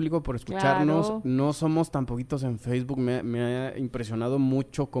 gracias al público por escucharnos. Claro. No somos tan poquitos en Facebook. Me ha impresionado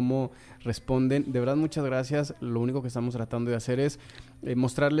mucho cómo responden. De verdad, muchas gracias. Lo único que estamos tratando de hacer es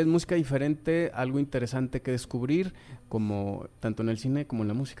mostrarles música diferente, algo interesante que descubrir, como tanto en el cine como en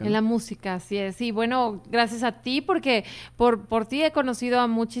la música, ¿no? En la música, así es. Y bueno, gracias a ti, porque por ti he conocido a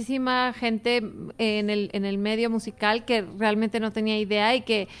muchísima gente en el medio musical que realmente no tenía idea y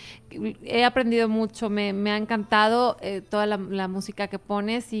que he aprendido mucho. Me ha encantado toda la música que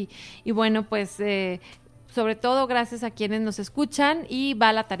pones y bueno, pues sobre todo gracias a quienes nos escuchan, y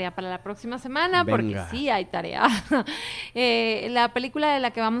va la tarea para la próxima semana. Venga. Porque sí hay tarea. La película de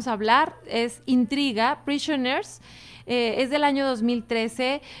la que vamos a hablar es Intriga, Prisoners. Es del año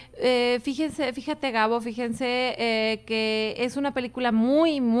 2013. Fíjate, Gabo, que es una película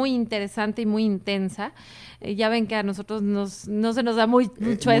muy, muy interesante y muy intensa. Ya ven que a nosotros no se nos da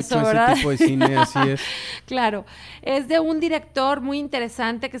mucho eso, ¿verdad? Ese tipo de cine, así es. Claro. Es de un director muy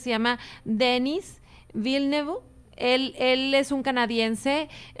interesante que se llama Denis Villeneuve. Él es un canadiense.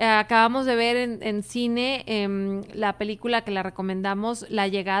 Acabamos de ver en cine la película que la recomendamos, La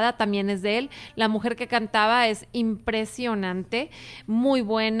Llegada, también es de él. La mujer que cantaba es impresionante, muy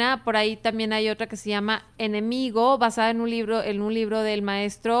buena. Por ahí también hay otra que se llama Enemigo, basada en un libro del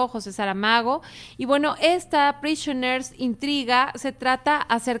maestro José Saramago. Y bueno, esta Prisoners, Intriga, se trata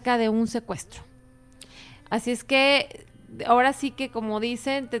acerca de un secuestro. Así es que ahora sí que, como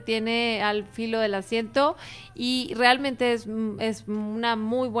dicen, te tiene al filo del asiento, y realmente es una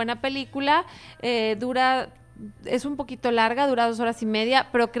muy buena película. Es un poquito larga, dura 2 horas y media,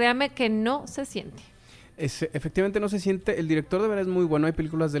 pero créame que no se siente. Efectivamente no se siente. El director de verdad es muy bueno. Hay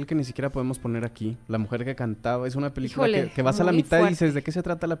películas de él que ni siquiera podemos poner aquí. La mujer que cantaba es una película que vas a la mitad fuerte. Y dices, ¿de qué se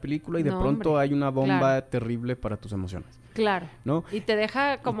trata la película? Y de pronto hay una bomba terrible para tus emociones. Claro. ¿No? Y te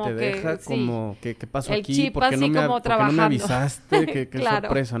deja como ¿qué pasó el aquí? chip ¿Por qué así como trabajando? ¿Por qué no me avisaste? Qué Claro.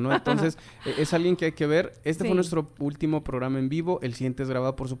 sorpresa, ¿no? Entonces, es alguien que hay que ver. Este fue nuestro último programa en vivo. El siguiente es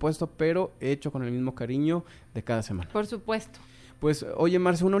grabado, por supuesto, pero hecho con el mismo cariño de cada semana. Por supuesto. Pues, oye,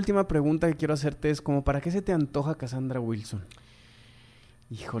 Marce, una última pregunta que quiero hacerte es como, ¿para qué se te antoja Cassandra Wilson?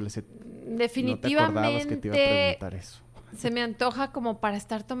 Híjole, definitivamente no te acordabas que te iba a preguntar eso. Se me antoja como para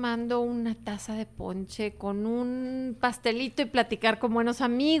estar tomando una taza de ponche con un pastelito y platicar con buenos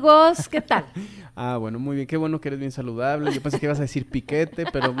amigos. ¿Qué tal? Bueno, muy bien. Qué bueno que eres bien saludable. Yo pensé que ibas a decir piquete,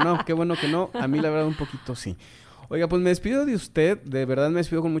 pero no, qué bueno que no. A mí la verdad un poquito sí. Oiga, pues me despido de usted, de verdad me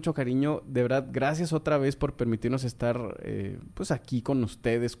despido con mucho cariño, de verdad gracias otra vez por permitirnos estar pues aquí con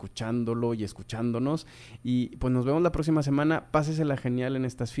usted, escuchándolo y escuchándonos, y pues nos vemos la próxima semana. Pásesela genial en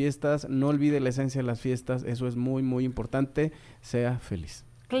estas fiestas, no olvide la esencia de las fiestas, eso es muy muy importante, sea feliz.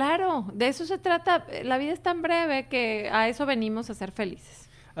 Claro, de eso se trata, la vida es tan breve que a eso venimos, a ser felices.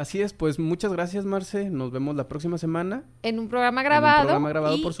 Así es, pues muchas gracias, Marce, nos vemos la próxima semana. En un programa grabado,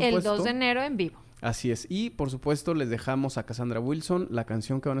 y por supuesto, el 2 de enero en vivo. Así es, y por supuesto les dejamos a Cassandra Wilson. La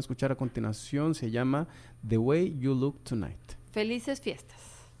canción que van a escuchar a continuación se llama The Way You Look Tonight. Felices fiestas.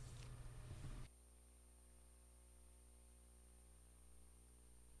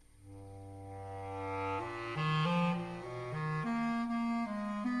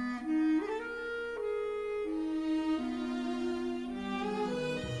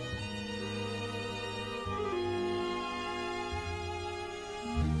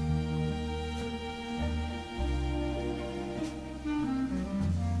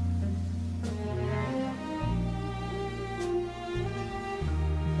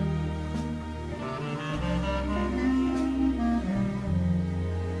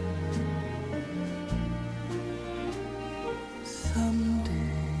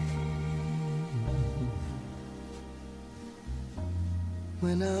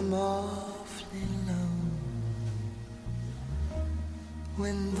 When I'm awfully low,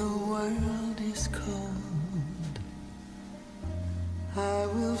 when the world is cold, I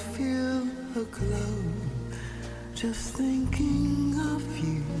will feel a glow just thinking of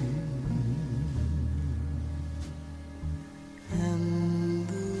you and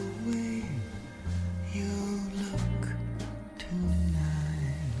the way you look tonight.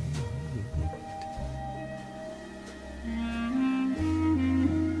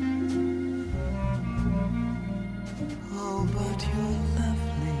 Oh, but you're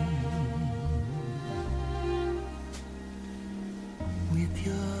lovely with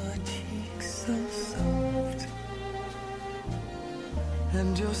your cheeks so soft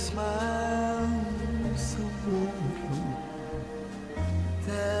and your smile so warm.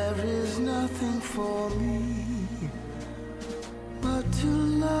 There is nothing for me but to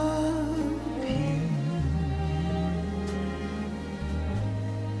love you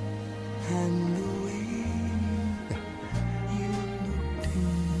and the way you look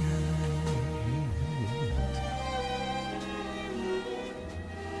tonight.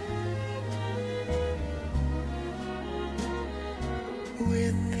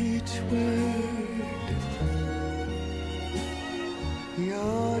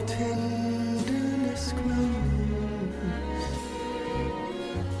 your tenderness grows,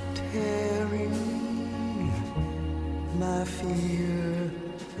 tearing my fear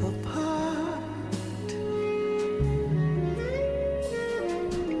apart.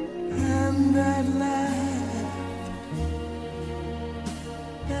 And that laugh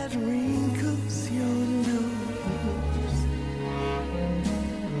that wrinkles your nose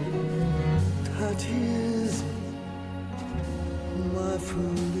touches my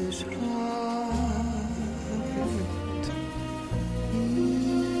foolish heart.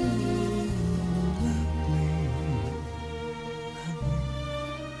 Love me.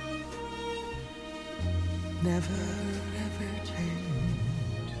 Never ever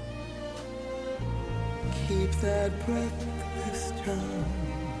change. Keep that breathless charm.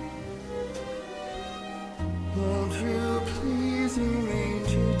 Won't you please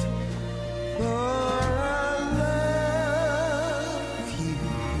arrange it for I love you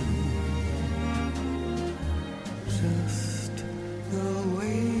just the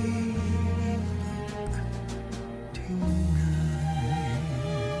way you look tonight.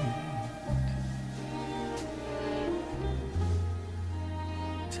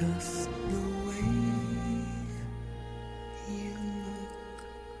 Just the way you look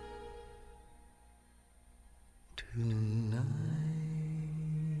tonight.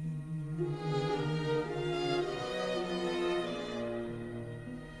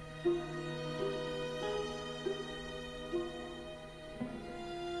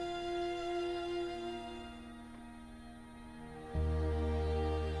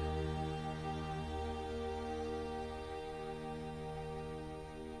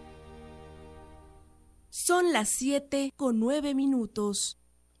 Son las 7:09.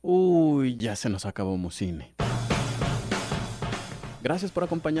 Uy, ya se nos acabó Musine. Gracias por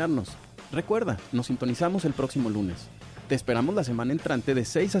acompañarnos. Recuerda, nos sintonizamos el próximo lunes. Te esperamos la semana entrante de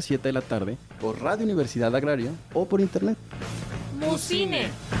 6 a 7 de la tarde por Radio Universidad Agraria o por internet. Musine.